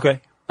 Okay.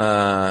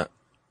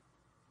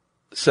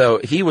 So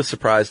he was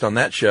surprised on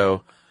that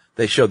show.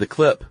 They showed the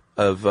clip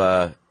of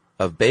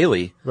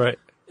Bailey. Right.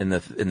 In the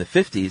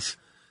 50s.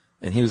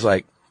 And he was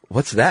like,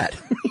 what's that?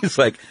 He's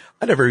like,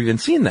 I've never even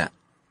seen that.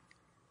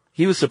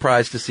 He was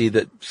surprised to see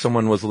that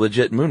someone was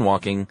legit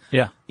moonwalking.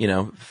 Yeah.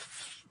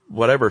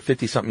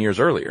 50-something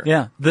years earlier.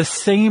 Yeah. The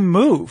same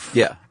move.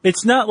 Yeah.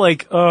 It's not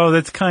like, oh,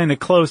 that's kind of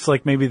close,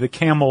 like maybe the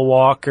camel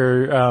walk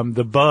or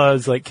the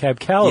buzz, like Cab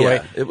Calloway.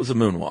 Yeah, it was a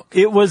moonwalk.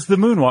 It was the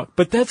moonwalk.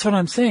 But that's what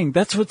I'm saying.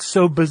 That's what's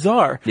so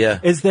bizarre. Yeah.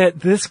 Is that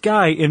this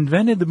guy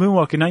invented the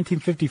moonwalk in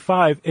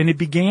 1955, and it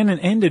began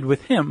and ended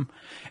with him.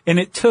 And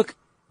it took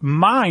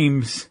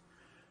mimes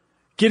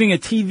getting a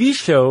TV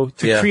show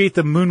to create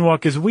the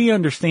moonwalk as we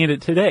understand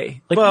it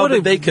today. Like, well, what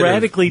a they could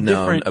radically have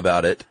known different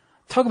about it.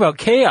 Talk about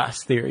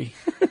chaos theory.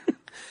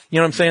 You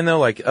know what I'm saying, though?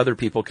 Like, other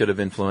people could have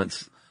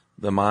influenced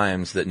the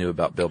mimes that knew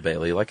about Bill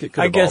Bailey. Like, it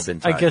could have all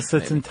been tied, I guess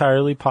that's maybe.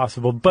 entirely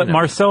possible. But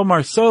Marcel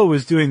Marceau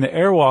was doing the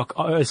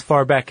airwalk as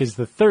far back as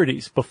the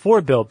 30s,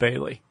 before Bill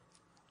Bailey.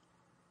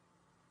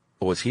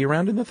 Was he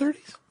around in the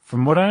 30s?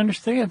 From what I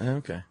understand.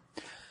 Okay.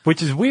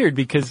 Which is weird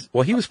because...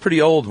 Well, he was pretty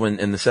old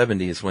in the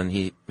 70s when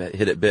he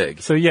hit it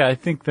big. So, yeah, I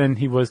think then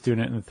he was doing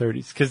it in the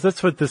 30s. Because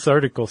that's what this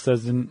article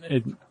says.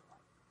 And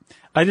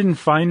I didn't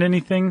find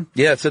anything.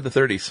 Yeah, it said the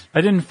 30s.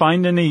 I didn't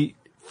find any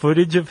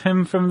footage of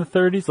him from the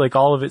 30s. Like,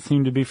 all of it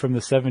seemed to be from the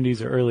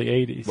 70s or early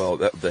 80s. Well,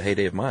 the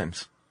heyday of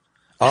mimes.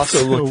 I also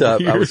So looked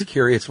up, I was weird.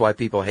 curious why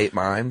people hate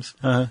mimes.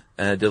 And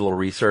I did a little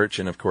research,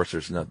 and of course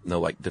there's no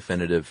like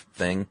definitive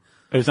thing.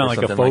 There's not or like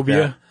a something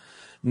phobia? that.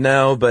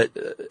 No, but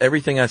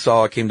everything I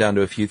saw came down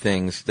to a few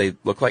things. They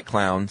look like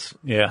clowns.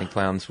 Yeah. And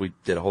clowns, we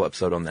did a whole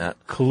episode on that.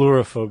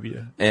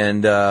 Coulrophobia.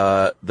 And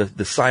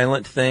the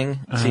silent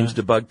thing seems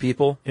to bug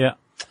people. Yeah.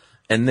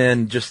 And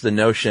then just the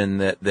notion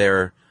that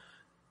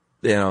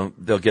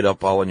they'll get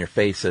up all in your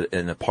face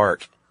in a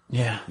park.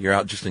 Yeah. You're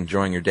out just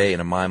enjoying your day,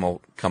 and a mime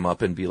will come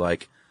up and be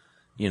like,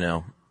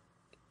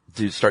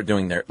 start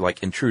doing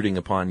intruding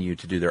upon you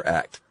to do their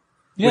act.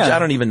 Yeah. Which I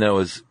don't even know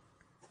if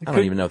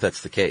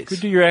that's the case. Could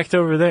do your act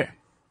over there.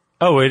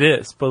 Oh, it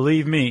is.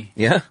 Believe me.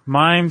 Yeah?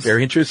 Mimes.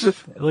 Very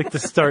intrusive? I like to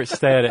start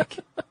static.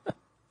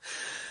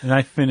 And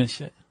I finish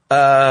it.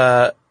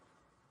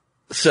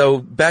 So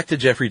back to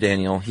Jeffrey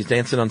Daniel. He's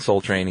dancing on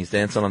Soul Train. He's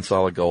dancing on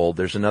Solid Gold.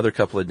 There's another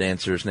couple of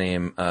dancers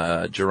named,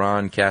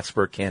 Jaron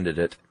Casper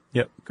Candidate.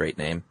 Yep. Great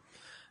name.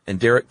 And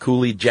Derek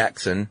Cooley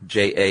Jackson,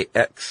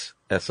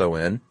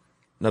 Jackson.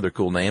 Another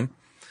cool name.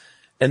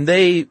 And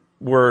they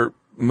were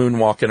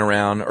moonwalking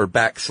around or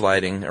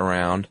backsliding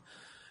around.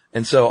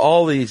 And so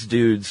all these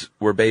dudes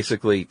were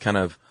basically kind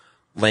of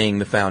laying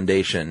the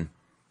foundation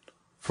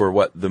for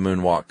what the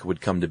moonwalk would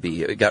come to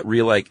be. It got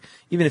real,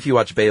 even if you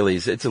watch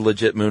Bailey's, it's a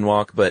legit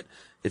moonwalk, but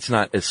it's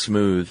not as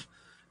smooth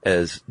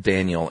as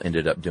Daniel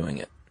ended up doing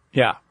it.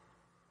 Yeah.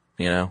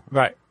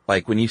 Right.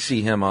 Like when you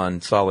see him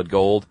on Solid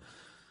Gold,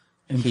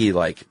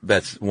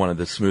 that's one of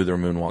the smoother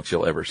moonwalks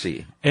you'll ever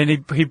see. And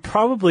he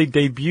probably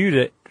debuted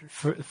it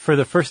for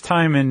the first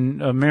time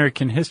in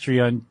American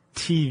history on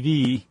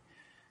TV,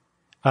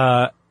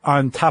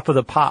 on Top of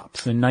the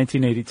Pops in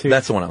 1982.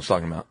 That's the one I was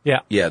talking about. Yeah.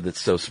 Yeah, that's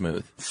so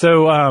smooth.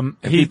 So, and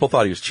people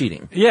thought he was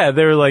cheating. Yeah,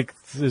 they were like,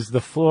 is the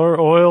floor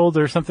oiled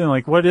or something?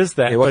 Like, what is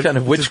that? Hey, what kind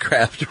of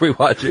witchcraft are we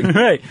watching?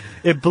 Right.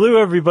 It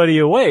blew everybody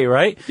away,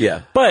 right?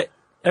 Yeah. But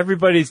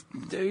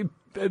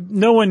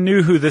no one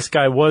knew who this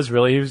guy was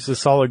really. He was a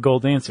Solid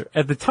Gold dancer.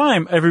 At the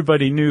time,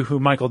 everybody knew who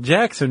Michael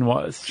Jackson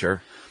was.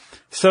 Sure.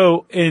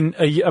 So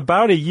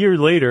about a year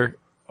later,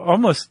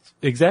 almost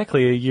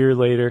exactly a year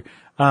later,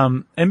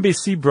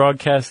 NBC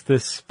broadcast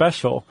this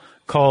special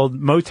called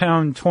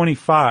Motown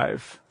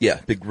 25. Yeah,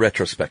 big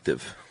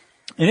retrospective.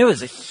 And it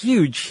was a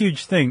huge,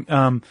 huge thing.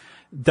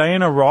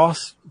 Diana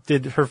Ross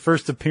did her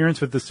first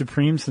appearance with the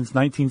Supremes since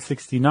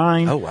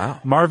 1969. Oh,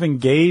 wow. Marvin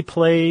Gaye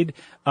played.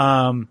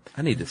 I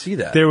need to see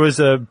that. There was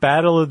a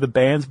battle of the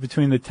bands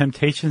between the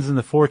Temptations and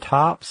the Four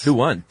Tops. Who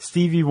won?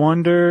 Stevie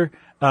Wonder.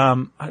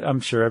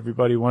 I'm sure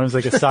everybody won. It was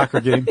like a soccer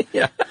game.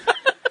 Yeah.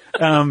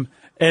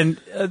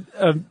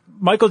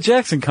 Michael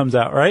Jackson comes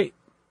out, right?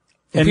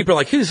 And people are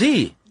like, who's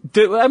he?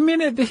 I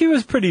mean, he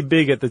was pretty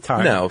big at the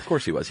time. No, of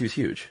course he was. He was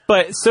huge.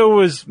 But so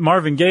was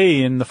Marvin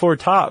Gaye and the Four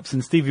Tops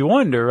and Stevie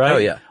Wonder, right? Oh,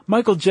 yeah.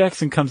 Michael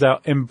Jackson comes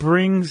out and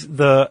brings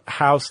the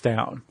house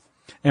down.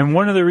 And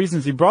one of the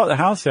reasons he brought the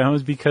house down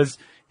was because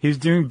he was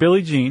doing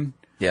Billie Jean,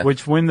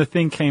 which when the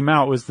thing came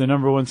out was the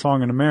 #1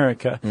 song in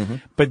America. Mm-hmm.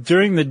 But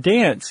during the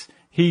dance,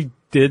 he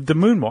did the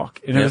moonwalk.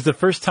 And it was the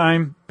first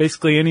time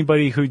basically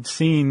anybody who'd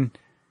seen,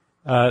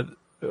 had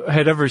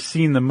ever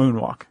seen the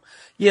moonwalk.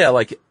 Yeah,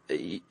 like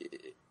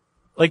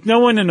no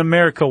one in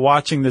America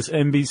watching this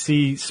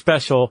NBC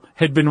special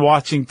had been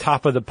watching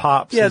Top of the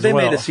Pops. Yeah, they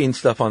may have seen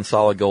stuff on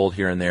Solid Gold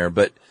here and there,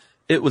 but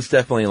it was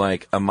definitely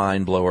like a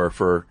mind blower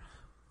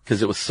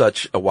because it was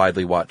such a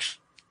widely watched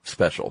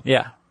special.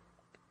 Yeah.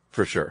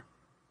 For sure.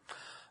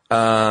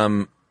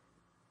 Well,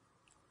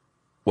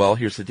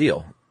 here's the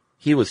deal.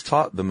 He was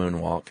taught the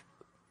moonwalk.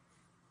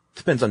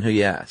 Depends on who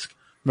you ask.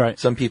 Right.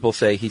 Some people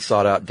say he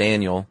sought out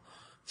Daniel,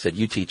 said,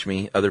 you teach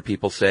me. Other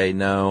people say,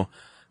 no,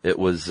 it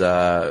was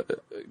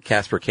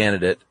Casper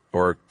Candidate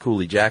or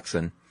Cooley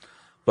Jackson.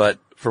 But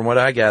from what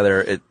I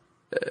gather,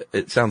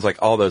 it sounds like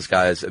all those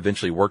guys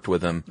eventually worked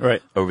with him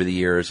over the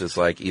years as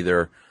like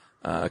either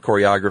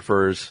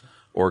choreographers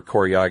or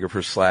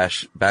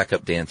choreographers /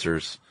 backup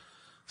dancers.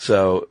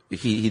 So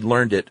he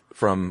learned it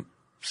from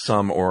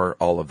some or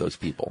all of those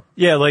people.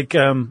 Yeah, like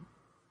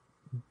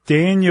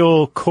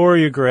Daniel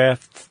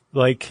choreographed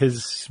like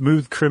his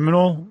Smooth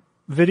Criminal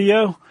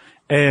video,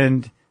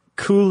 and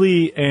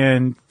Cooley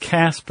and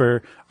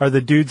Casper are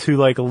the dudes who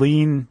like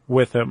lean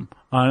with him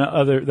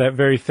on that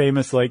very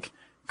famous like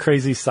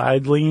crazy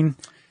side lean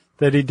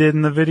that he did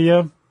in the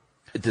video.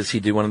 Does he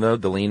do one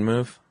of the lean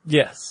move?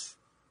 Yes.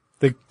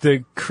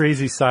 The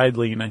crazy side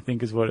lean, I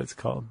think is what it's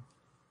called.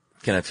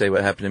 Can I say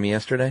what happened to me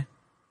yesterday?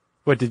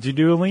 What, did you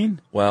do a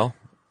lean? Well,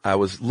 I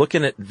was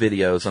looking at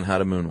videos on how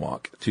to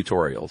moonwalk,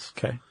 tutorials.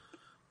 Okay.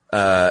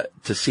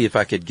 To see if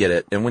I could get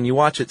it. And when you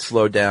watch it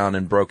slowed down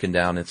and broken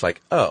down, it's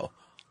like, oh,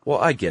 well,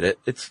 I get it.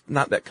 It's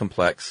not that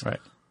complex. Right.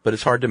 But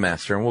it's hard to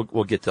master, and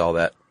we'll get to all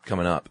that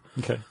coming up.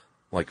 Okay.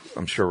 Like,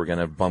 I'm sure we're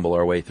gonna bumble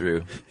our way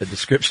through a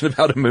description of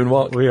how to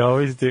moonwalk. We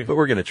always do. But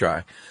we're gonna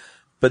try.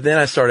 But then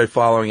I started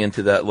following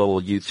into that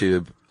little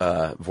YouTube,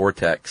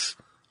 vortex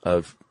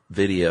of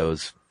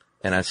videos,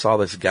 and I saw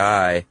this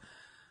guy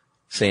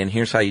saying,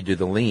 here's how you do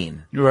the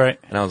lean. Right.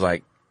 And I was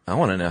like, I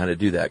want to know how to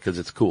do that because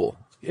it's cool.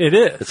 It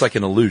is. It's like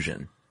an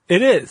illusion.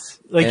 It is.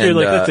 Like, And, you're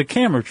like, that's a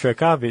camera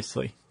trick,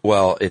 obviously.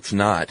 Well, it's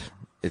not.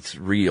 It's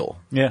real.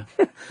 Yeah.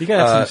 You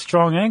got some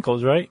strong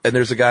ankles, right? And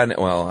there's a guy,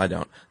 well, I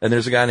don't. And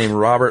there's a guy named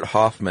Robert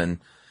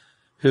Hoffman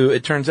who,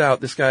 it turns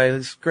out, this guy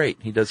is great.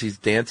 He does these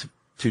dance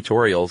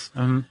tutorials,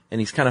 and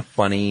he's kind of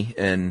funny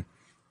and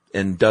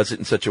does it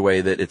in such a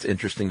way that it's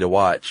interesting to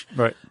watch.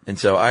 Right. And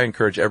so I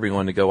encourage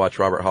everyone to go watch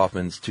Robert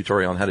Hoffman's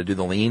tutorial on how to do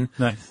the lean.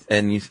 Nice.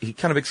 And he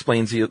kind of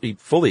he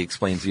fully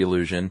explains the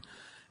illusion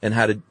and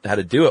how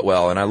to do it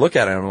well. And I look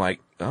at it and I'm like,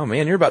 oh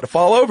man, you're about to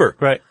fall over.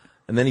 Right.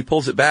 And then he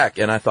pulls it back,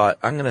 and I thought,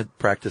 I'm going to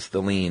practice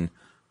the lean.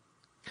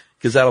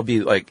 Because that'll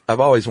be like, I've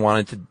always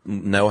wanted to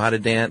know how to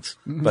dance,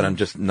 but I'm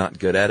just not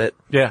good at it.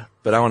 Yeah.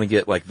 But I want to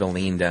get like the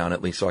lean down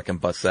at least so I can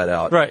bust that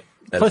out. Right.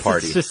 At Plus, a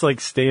party. it's just like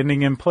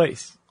standing in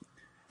place.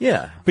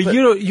 Yeah. But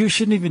you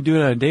shouldn't even do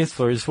it on a dance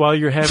floor. Just while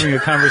you're having a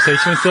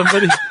conversation with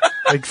somebody,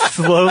 like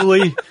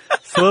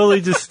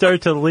slowly just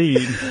start to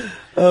lead.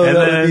 Oh, and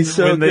that then would be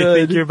so when they good.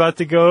 think you're about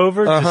to go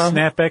over, just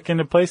snap back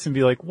into place and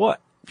be like, what?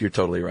 You're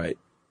totally right.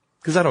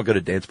 Because I don't go to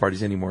dance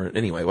parties anymore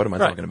anyway. What am I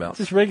talking about?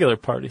 Just regular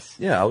parties.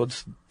 Yeah, I'll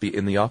just be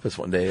in the office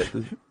one day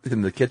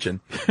in the kitchen,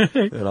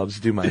 and I'll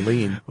just do my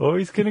lean. Oh,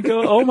 he's going to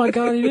go, oh my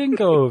God, he didn't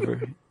go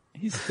over.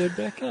 He stood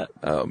back up.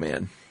 Oh,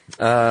 man.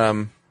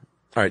 All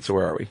right, so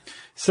where are we?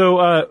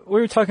 So,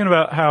 we were talking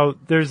about how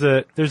there's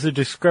a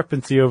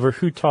discrepancy over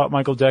who taught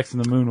Michael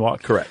Jackson the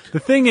moonwalk. Correct. The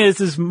thing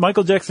is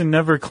Michael Jackson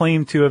never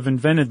claimed to have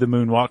invented the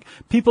moonwalk.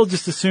 People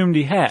just assumed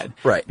he had.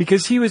 Right.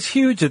 Because he was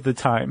huge at the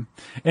time.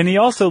 And he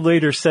also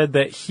later said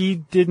that he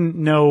didn't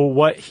know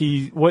what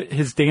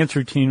his dance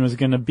routine was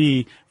going to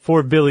be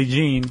for Billie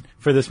Jean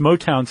for this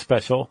Motown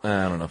special.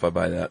 I don't know if I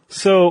buy that.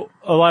 So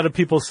a lot of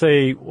people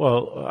say,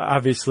 well,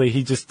 obviously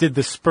he just did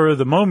the spur of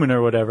the moment or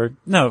whatever.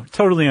 No,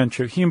 totally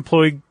untrue. He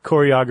employed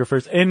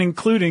choreographers, and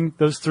including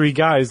those three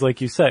guys,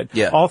 like you said.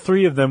 Yeah. All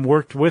three of them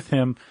worked with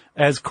him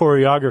as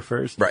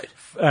choreographers. Right.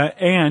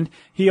 And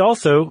he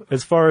also,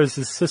 as far as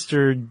his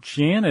sister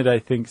Janet, I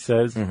think,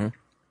 says,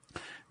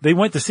 they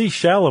went to see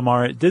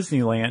Shalimar at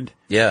Disneyland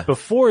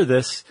before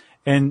this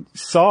and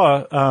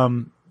saw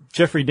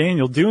Jeffrey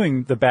Daniel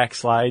doing the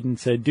backslide and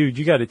said, dude,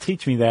 you got to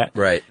teach me that.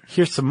 Right.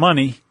 Here's some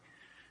money.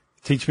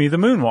 Teach me the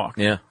moonwalk.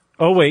 Yeah.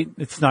 Oh, wait,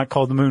 it's not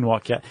called the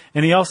moonwalk yet.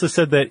 And he also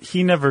said that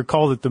he never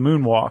called it the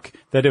moonwalk,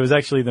 that it was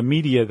actually the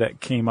media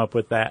that came up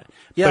with that.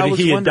 Yeah, but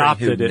he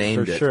adopted who it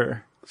named for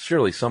sure.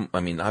 Surely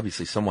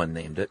obviously someone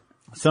named it.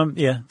 Some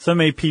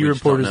AP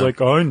reporters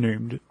like, I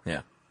named it.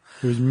 Yeah.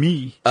 It was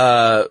me.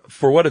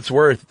 For what it's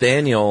worth,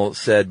 Daniel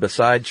said,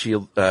 besides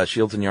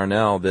Shields and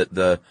Yarnell, that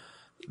the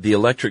the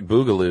Electric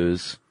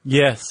Boogaloos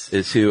Yes.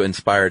 is who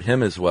inspired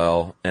him as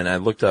well. And I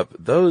looked up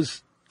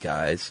those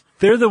guys.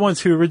 They're the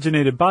ones who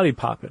originated Body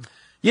Poppin'.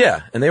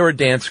 Yeah, and they were a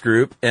dance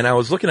group. And I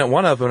was looking at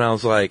one of them and I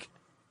was like,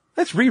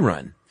 that's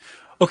Rerun.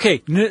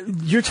 Okay,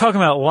 you're talking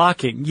about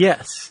Locking.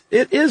 Yes.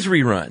 It is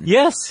Rerun.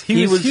 Yes,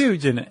 he was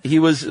huge in it. He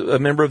was a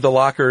member of the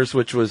Lockers,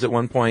 which was at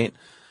one point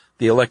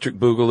the Electric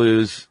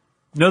Boogaloos.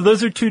 No,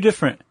 those are two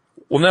different.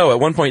 Well, no, at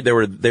one point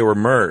they were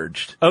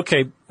merged.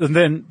 Okay,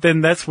 and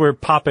then that's where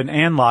Poppin'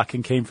 and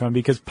Lockin' came from,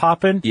 because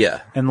Poppin'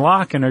 Yeah. and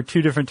Lockin' are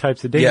two different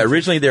types of dancing. Yeah,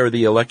 originally they were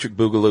the Electric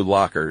Boogaloo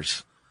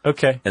Lockers.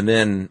 Okay. And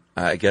then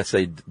I guess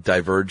they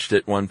diverged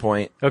at one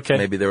point. Okay.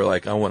 Maybe they were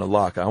like, I want to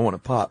lock, I want to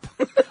pop.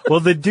 Well,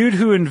 the dude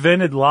who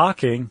invented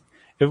locking,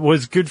 it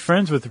was good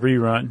friends with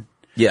Rerun.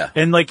 Yeah.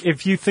 And like,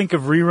 if you think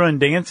of Rerun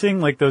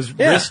dancing, like those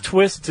wrist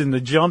twists and the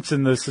jumps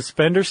and the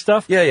suspender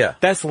stuff. Yeah, yeah.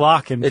 That's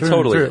Locking. It through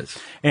totally and through. is.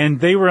 And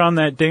they were on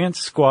that dance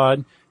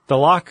squad, the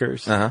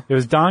Lockers. Uh-huh. It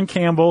was Don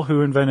Campbell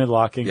who invented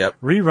locking.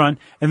 Yep. Rerun.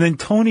 And then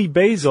Tony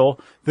Basil,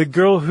 the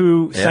girl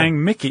who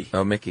sang Mickey.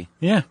 Oh, Mickey.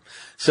 Yeah.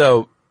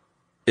 So,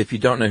 if you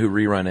don't know who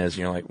Rerun is,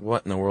 you're like,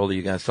 what in the world are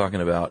you guys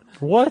talking about?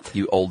 What?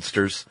 You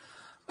oldsters.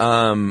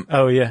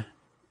 Oh, yeah.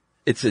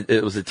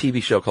 It was a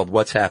TV show called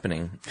What's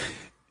Happening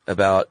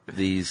about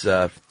these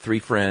three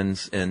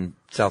friends in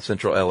South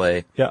Central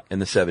LA in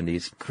the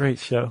 70s. Great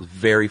show.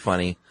 Very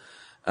funny.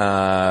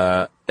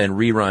 And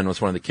Rerun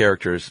was one of the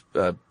characters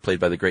played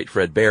by the great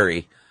Fred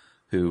Berry,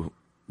 who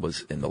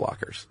was in the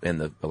Lockers, in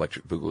the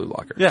Electric Boogaloo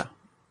Lockers. Yeah.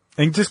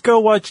 And just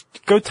go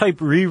type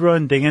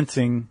Rerun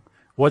dancing,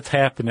 What's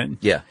Happening.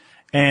 Yeah.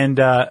 And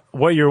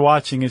what you're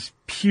watching is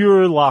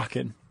pure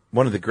locking.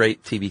 One of the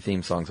great TV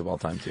theme songs of all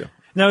time, too.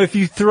 Now, if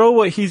you throw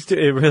what he's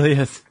doing, it really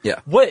is. Yeah.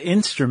 What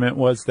instrument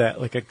was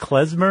that? Like a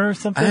klezmer or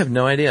something? I have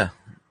no idea.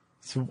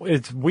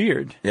 It's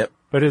weird. Yep.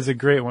 But it's a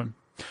great one.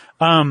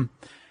 If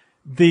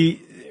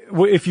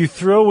you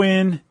throw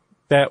in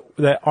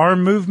that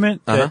arm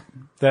movement,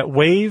 that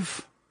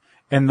wave,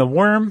 and the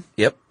worm,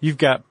 yep, you've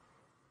got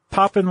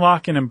popping,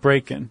 locking, and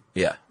breaking.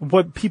 Yeah.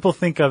 What people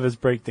think of as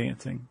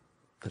breakdancing.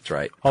 That's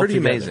right.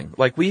 Altogether. Pretty amazing.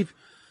 Like I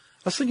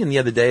was thinking the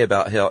other day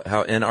about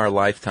how in our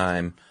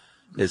lifetime,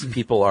 as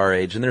people our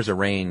age, and there's a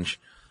range,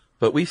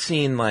 but we've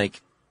seen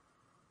like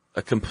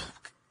at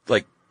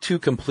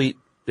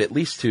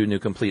least two new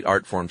complete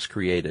art forms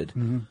created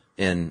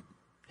in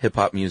hip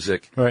hop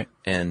music, right,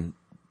 and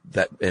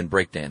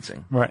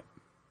breakdancing, right,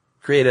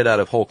 created out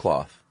of whole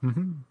cloth.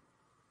 Mm-hmm.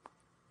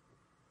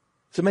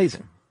 It's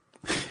amazing.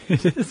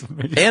 It is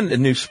amazing. And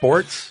new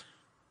sports,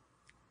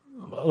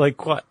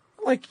 like what?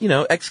 Like,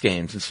 X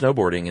Games and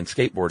snowboarding and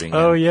skateboarding.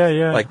 Oh, and,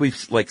 yeah. Like we've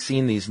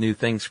seen these new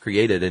things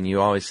created, and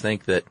you always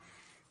think that,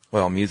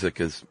 well,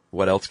 music is,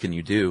 what else can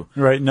you do?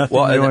 Right, nothing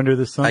new under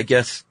the sun. I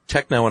guess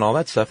techno and all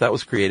that stuff, that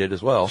was created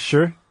as well.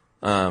 Sure.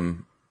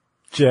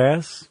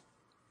 Jazz.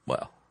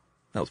 Well,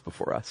 that was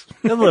before us.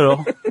 A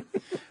little.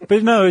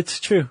 But no,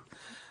 it's true.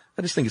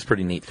 I just think it's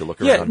pretty neat to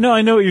look Yeah, around. no,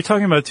 I know what you're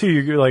talking about too.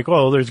 You're like,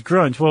 well, there's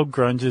grunge. Well,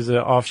 grunge is an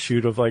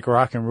offshoot of like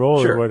rock and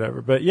roll Sure. or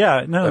whatever. But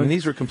yeah, no. I mean,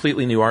 these are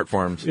completely new art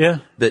forms. Yeah.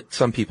 That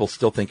some people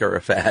still think are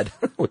a fad,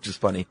 which is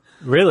funny.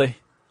 Really?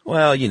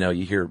 Well,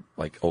 you hear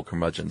like old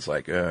curmudgeons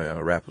like,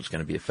 rap was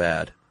going to be a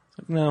fad.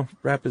 No,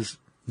 rap is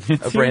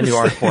a brand new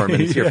art form,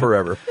 and it's here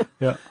forever.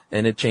 Yeah.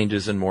 And it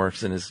changes and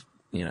morphs and is,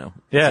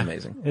 it's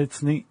amazing.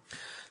 It's neat.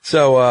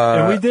 So,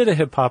 and we did a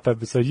hip hop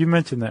episode. You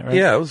mentioned that, right?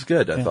 Yeah, it was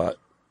good, I thought.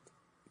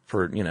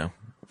 For, a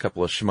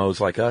couple of schmoes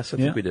like us, I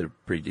think we did a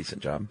pretty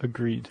decent job.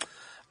 Agreed.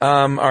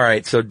 All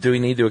right, so do we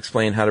need to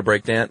explain how to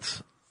break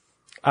dance?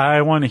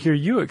 I want to hear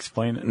you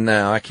explain it.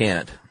 No, I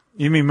can't.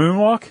 You mean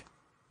moonwalk?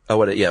 Oh,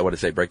 what did it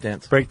say? Break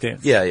dance? Break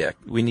dance. Yeah.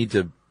 We need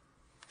to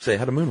say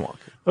how to moonwalk.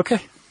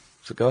 Okay.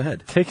 So go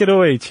ahead. Take it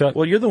away, Chuck.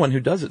 Well, you're the one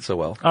who does it so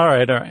well. All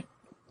right. All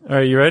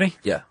right, you ready?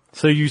 Yeah.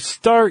 So you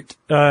start,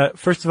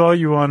 first of all,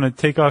 you want to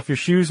take off your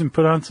shoes and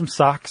put on some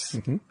socks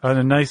on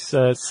a nice,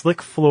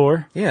 slick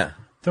floor. Yeah.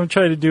 Don't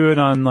try to do it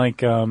on like,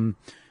 pine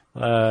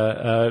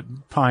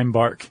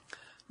bark.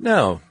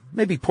 No.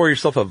 Maybe pour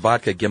yourself a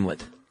vodka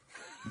gimlet.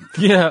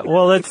 Yeah.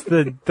 Well, that's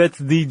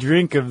the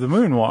drink of the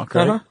moonwalk,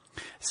 right? Uh-huh.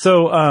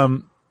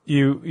 So,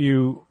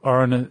 you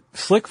are on a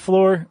slick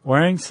floor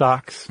wearing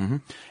socks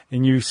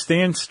and you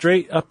stand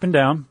straight up and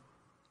down,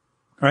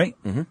 right?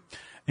 Mm-hmm.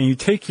 And you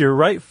take your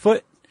right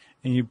foot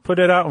and you put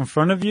it out in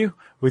front of you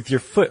with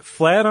your foot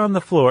flat on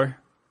the floor.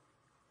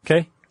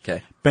 Okay?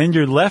 Okay. Bend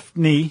your left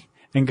knee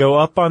and go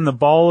up on the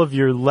ball of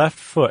your left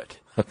foot.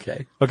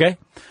 Okay. Okay?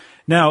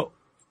 Now,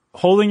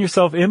 holding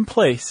yourself in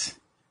place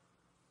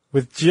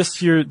with just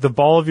the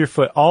ball of your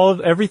foot.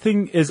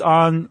 Everything is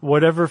on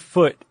whatever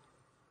foot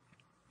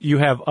you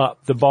have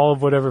up. The ball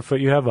of whatever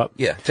foot you have up.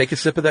 Yeah. Take a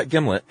sip of that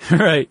gimlet.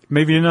 Right.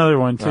 Maybe another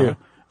one too. Uh-huh.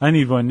 I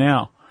need one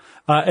now.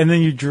 And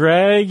then you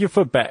drag your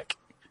foot back.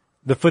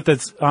 The foot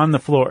that's on the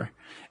floor.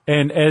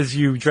 And as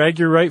you drag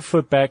your right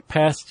foot back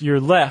past your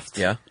left,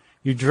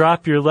 you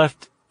drop your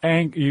left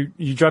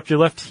you drop your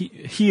left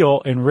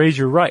heel and raise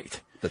your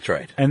right. That's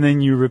right. And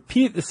then you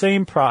repeat the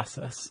same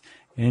process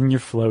and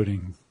you're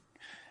floating.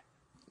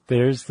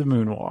 There's the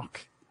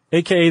moonwalk.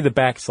 AKA the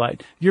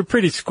backslide. You're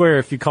pretty square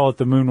if you call it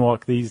the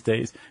moonwalk these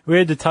days. We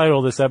had to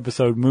title this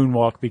episode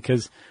Moonwalk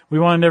because we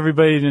wanted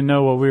everybody to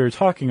know what we were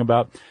talking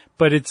about,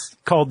 but it's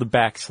called the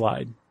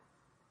backslide.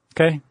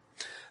 Okay?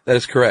 That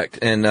is correct.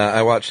 And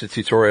I watched a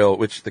tutorial,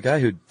 which the guy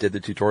who did the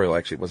tutorial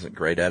actually wasn't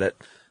great at it.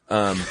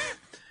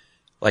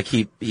 Like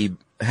he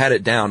had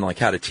it down, like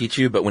how to teach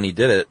you, but when he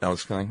did it, I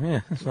was going,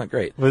 that's not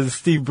great. Was it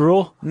Steve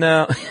Brule?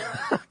 No.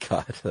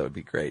 God, that would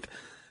be great.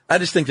 I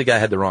just think the guy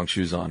had the wrong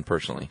shoes on,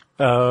 personally.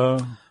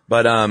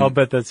 But I'll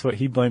bet that's what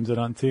he blames it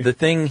on too. The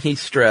thing he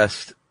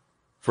stressed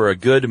for a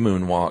good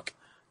moonwalk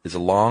is a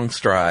long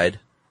stride,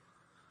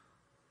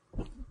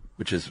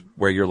 which is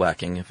where you're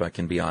lacking, if I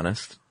can be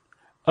honest.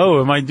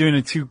 Oh, am I doing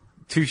it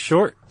too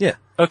short? Yeah.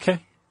 Okay.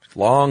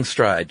 Long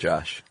stride,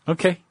 Josh.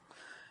 Okay.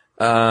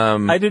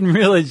 I didn't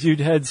realize you'd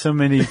had so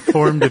many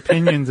formed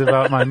opinions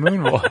about my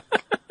moonwalk.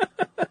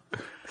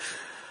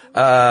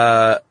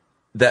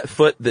 That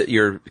foot that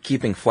you're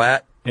keeping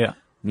flat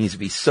needs to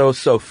be so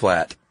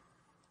flat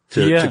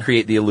to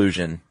create the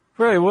illusion.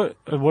 Right. What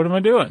am I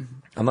doing?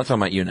 I'm not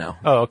talking about you now.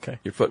 Oh, okay.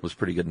 Your foot was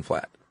pretty good and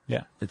flat.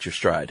 Yeah. It's your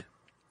stride.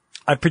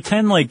 I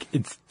pretend like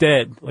it's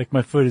dead, like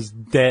my foot is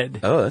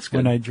dead. Oh, that's good.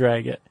 When I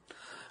drag it.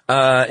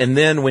 And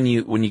then when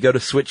you go to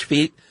switch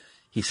feet,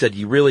 he said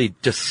you really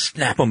just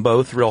snap them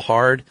both real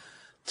hard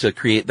to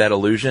create that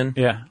illusion.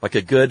 Yeah. Like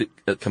a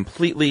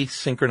completely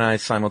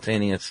synchronized,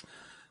 simultaneous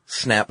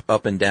snap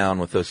up and down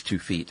with those 2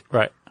 feet.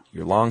 Right.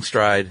 Your long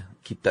stride,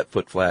 keep that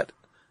foot flat,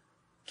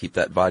 keep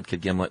that vodka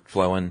gimlet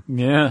flowing.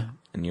 Yeah.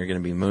 And you're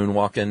going to be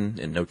moonwalking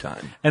in no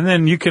time. And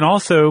then you can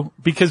also,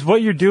 because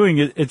what you're doing,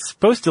 it's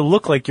supposed to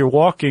look like you're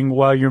walking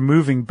while you're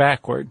moving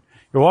backward.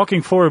 You're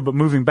walking forward but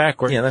moving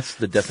backward. Yeah, that's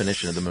the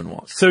definition of the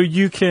moonwalk. So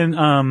you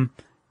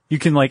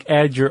can like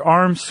add your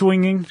arm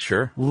swinging.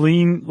 Sure.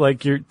 Lean,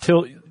 like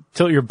tilt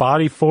your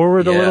body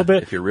forward a little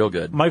bit. If you're real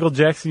good. Michael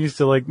Jackson used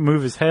to like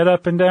move his head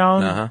up and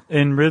down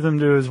in rhythm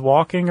to his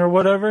walking or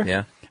whatever.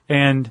 Yeah.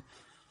 And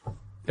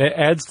it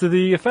adds to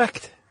the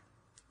effect.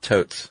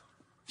 Totes.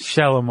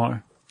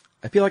 Shalimar.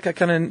 I feel like I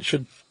kind of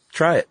should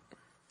try it.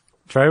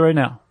 Try it right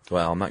now.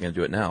 Well, I'm not going to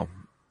do it now.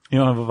 You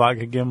don't have a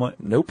vodka gimlet?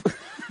 Nope.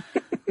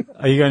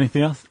 You got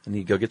anything else? I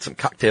need to go get some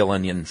cocktail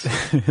onions.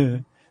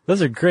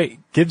 Those are great.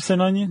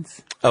 Gibson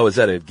onions? Oh, is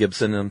that a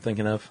Gibson I'm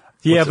thinking of?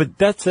 Yeah, but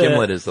that's a...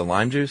 Gimlet is the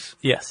lime juice?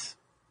 Yes.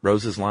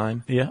 Rose's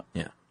lime? Yeah.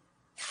 Yeah.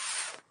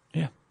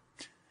 Yeah.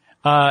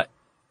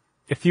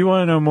 If you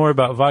want to know more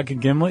about vodka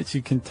gimlets,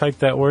 you can type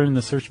that word in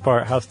the search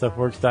bar at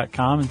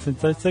howstuffworks.com. And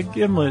since I said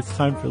gimlet, it's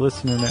time for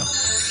listener mail.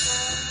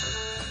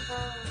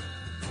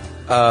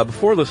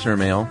 Before listener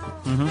mail,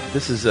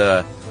 this is,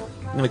 I'm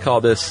going to call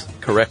this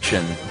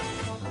correction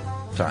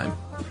time.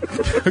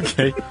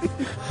 Okay.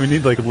 We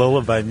need like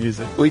lullaby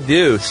music. We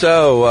do.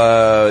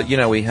 So,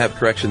 we have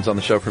corrections on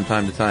the show from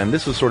time to time.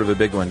 This was sort of a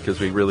big one because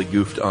we really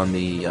goofed on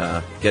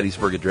the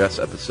Gettysburg Address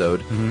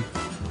episode.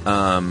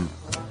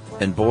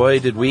 And boy,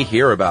 did we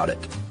hear about it.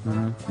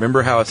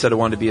 Remember how I said I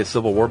wanted to be a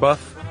Civil War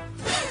buff?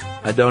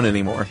 I don't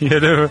anymore. You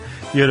had a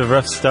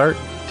rough start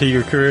to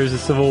your career as a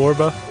Civil War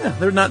buff? Yeah,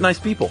 they're not nice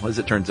people, as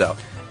it turns out.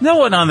 No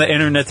one on the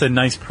internet's a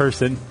nice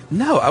person.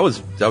 No, I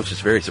was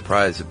just very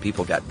surprised that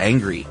people got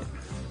angry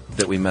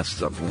that we messed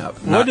something up.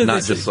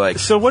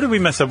 So what did we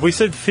mess up? We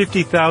said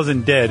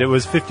 50,000 dead. It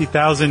was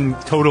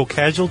 50,000 total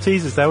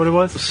casualties. Is that what it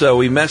was? So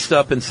we messed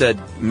up and said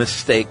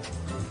mistaked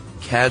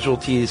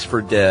casualties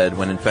for dead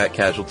when in fact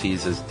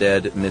casualties is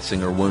dead,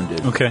 missing, or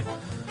wounded. Okay.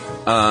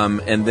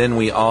 And then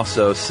we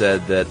also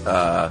said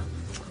that,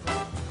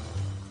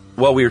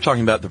 we were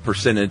talking about the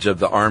percentage of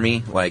the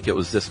Army, like it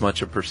was this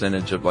much a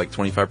percentage of like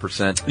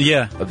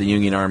 25% of the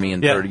Union Army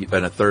and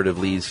a third of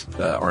Lee's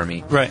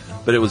Army. Right.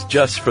 But it was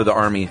just for the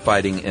Army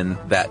fighting in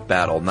that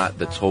battle, not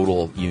the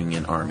total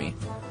Union Army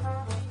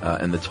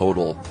and the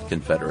total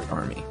Confederate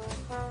Army.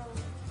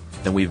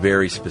 And we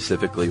very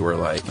specifically were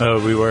like...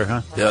 Oh, we were,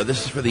 huh? Yeah,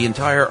 this is for the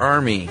entire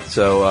Army.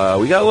 So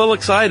we got a little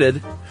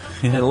excited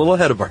and a little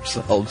ahead of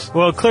ourselves.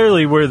 Well,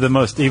 clearly we're the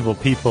most evil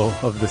people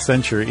of the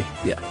century.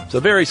 Yeah.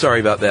 So very sorry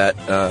about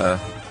that,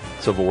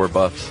 Civil War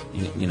buffs,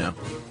 you know.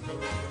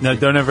 No,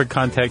 don't ever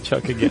contact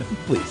Chuck again.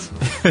 Please.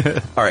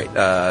 All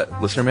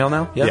right, listener mail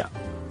now? Yeah.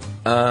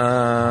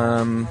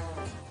 I'm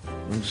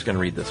just going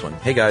to read this one.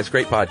 Hey, guys,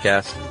 great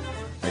podcast.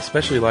 I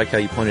especially like how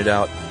you pointed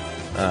out...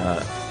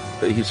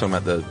 he was talking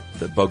about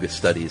the bogus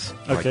studies,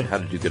 like how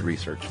to do good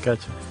research.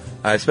 Gotcha.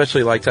 I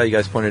especially liked how you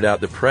guys pointed out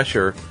the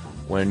pressure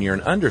when you're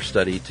an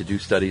understudy to do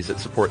studies that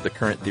support the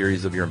current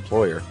theories of your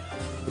employer.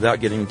 Without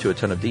getting into a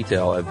ton of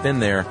detail, I've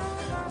been there,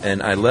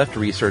 and I left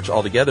research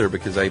altogether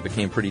because I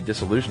became pretty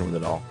disillusioned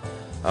with it all.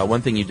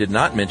 One thing you did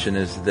not mention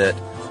is that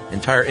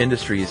entire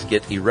industries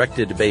get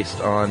erected based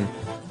on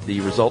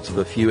the results of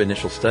a few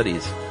initial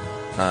studies.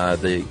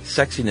 The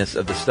sexiness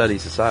of the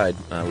studies aside,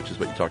 which is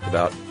what you talked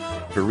about,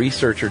 if a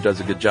researcher does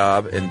a good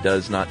job and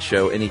does not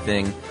show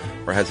anything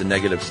or has a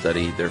negative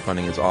study, their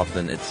funding is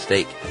often at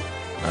stake.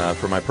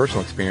 From my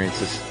personal experience,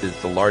 this is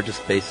the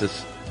largest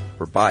basis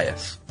for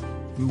bias.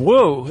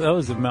 Whoa, that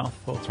was a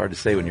mouthful. It's hard to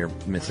say when you're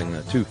missing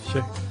a tooth.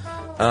 Sure.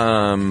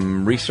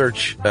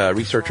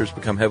 Researchers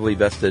become heavily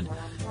vested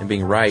in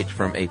being right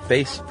from a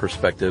FACE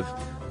perspective,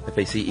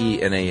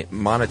 FACE, and a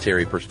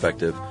monetary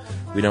perspective.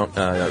 We don't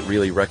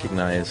really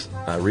realize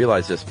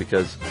this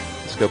because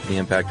the scope and the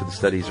impact of the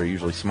studies are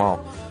usually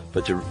small.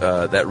 But to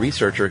that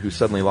researcher who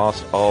suddenly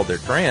lost all their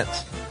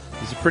grants,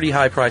 is a pretty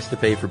high price to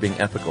pay for being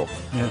ethical.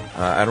 Yeah.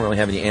 I don't really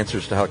have any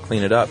answers to how to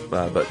clean it up,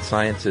 but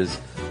science is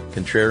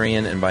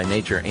contrarian and by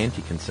nature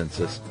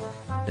anti-consensus.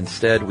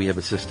 Instead, we have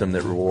a system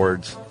that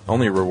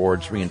only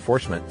rewards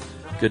reinforcement.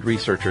 Good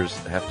researchers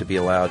have to be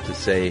allowed to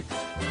say,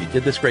 "We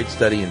did this great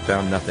study and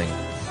found nothing,"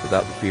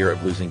 without the fear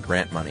of losing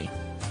grant money.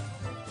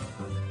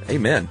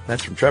 Amen.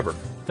 That's from Trevor.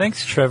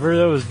 Thanks, Trevor.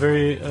 That was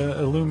very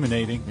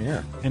illuminating.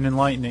 Yeah. And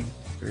enlightening.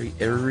 Very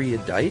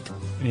erudite.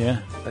 Yeah.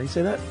 How do you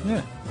say that?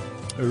 Yeah.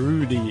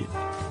 Erudite.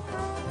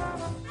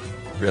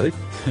 Really?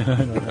 I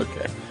don't know.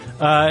 Okay.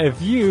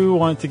 If you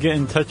want to get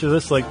in touch with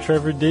us like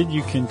Trevor did,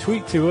 you can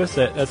tweet to us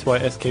at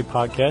SYSK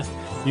Podcast.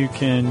 You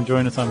can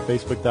join us on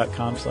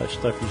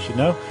Facebook.com/Stuff You Should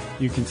Know.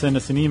 You can send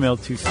us an email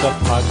to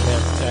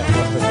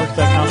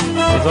stuffpodcast@howstuffworks.com.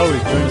 As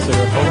always, join us at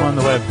our home on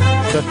the web,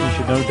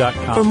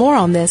 stuffyoushouldknow.com. For more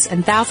on this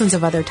and thousands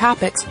of other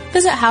topics,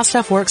 visit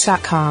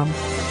howstuffworks.com.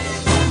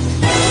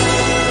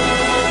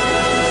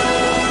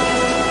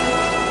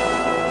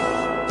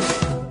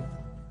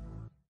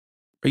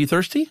 Are you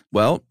thirsty?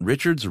 Well,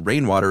 Richard's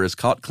rainwater is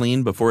caught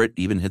clean before it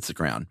even hits the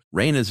ground.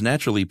 Rain is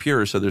naturally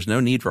pure, so there's no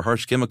need for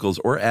harsh chemicals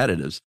or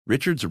additives.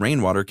 Richard's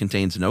rainwater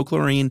contains no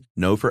chlorine,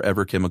 no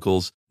forever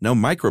chemicals, no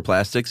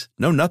microplastics,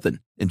 no nothing.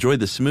 Enjoy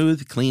the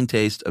smooth, clean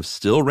taste of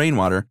still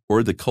rainwater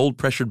or the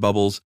cold-pressured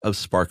bubbles of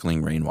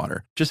sparkling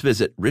rainwater. Just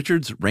visit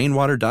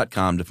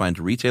richardsrainwater.com to find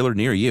a retailer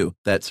near you.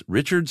 That's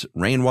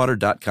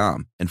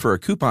richardsrainwater.com. And for a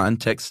coupon,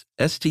 text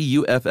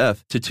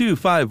STUFF to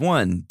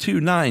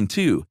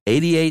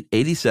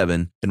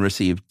 251-292-8887 and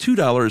receive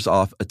 $2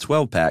 off a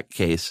 12-pack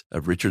case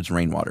of Richard's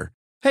Rainwater.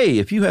 Hey,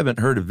 if you haven't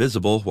heard of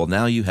Visible, well,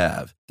 now you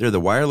have. They're the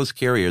wireless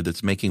carrier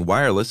that's making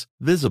wireless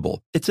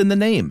visible. It's in the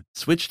name.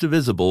 Switch to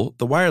Visible,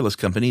 the wireless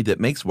company that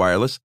makes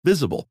wireless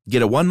visible.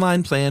 Get a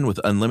one-line plan with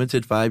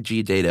unlimited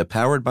 5G data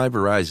powered by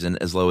Verizon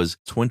as low as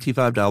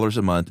 $25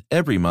 a month,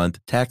 every month,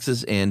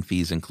 taxes and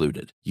fees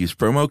included. Use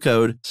promo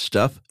code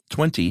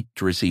STUFF20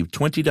 to receive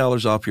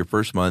 $20 off your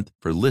first month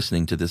for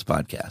listening to this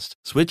podcast.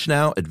 Switch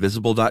now at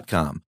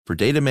Visible.com. For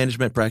data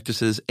management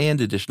practices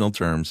and additional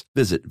terms,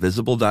 visit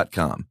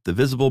Visible.com. The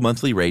Visible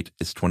monthly rate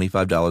is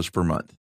 $25 per month.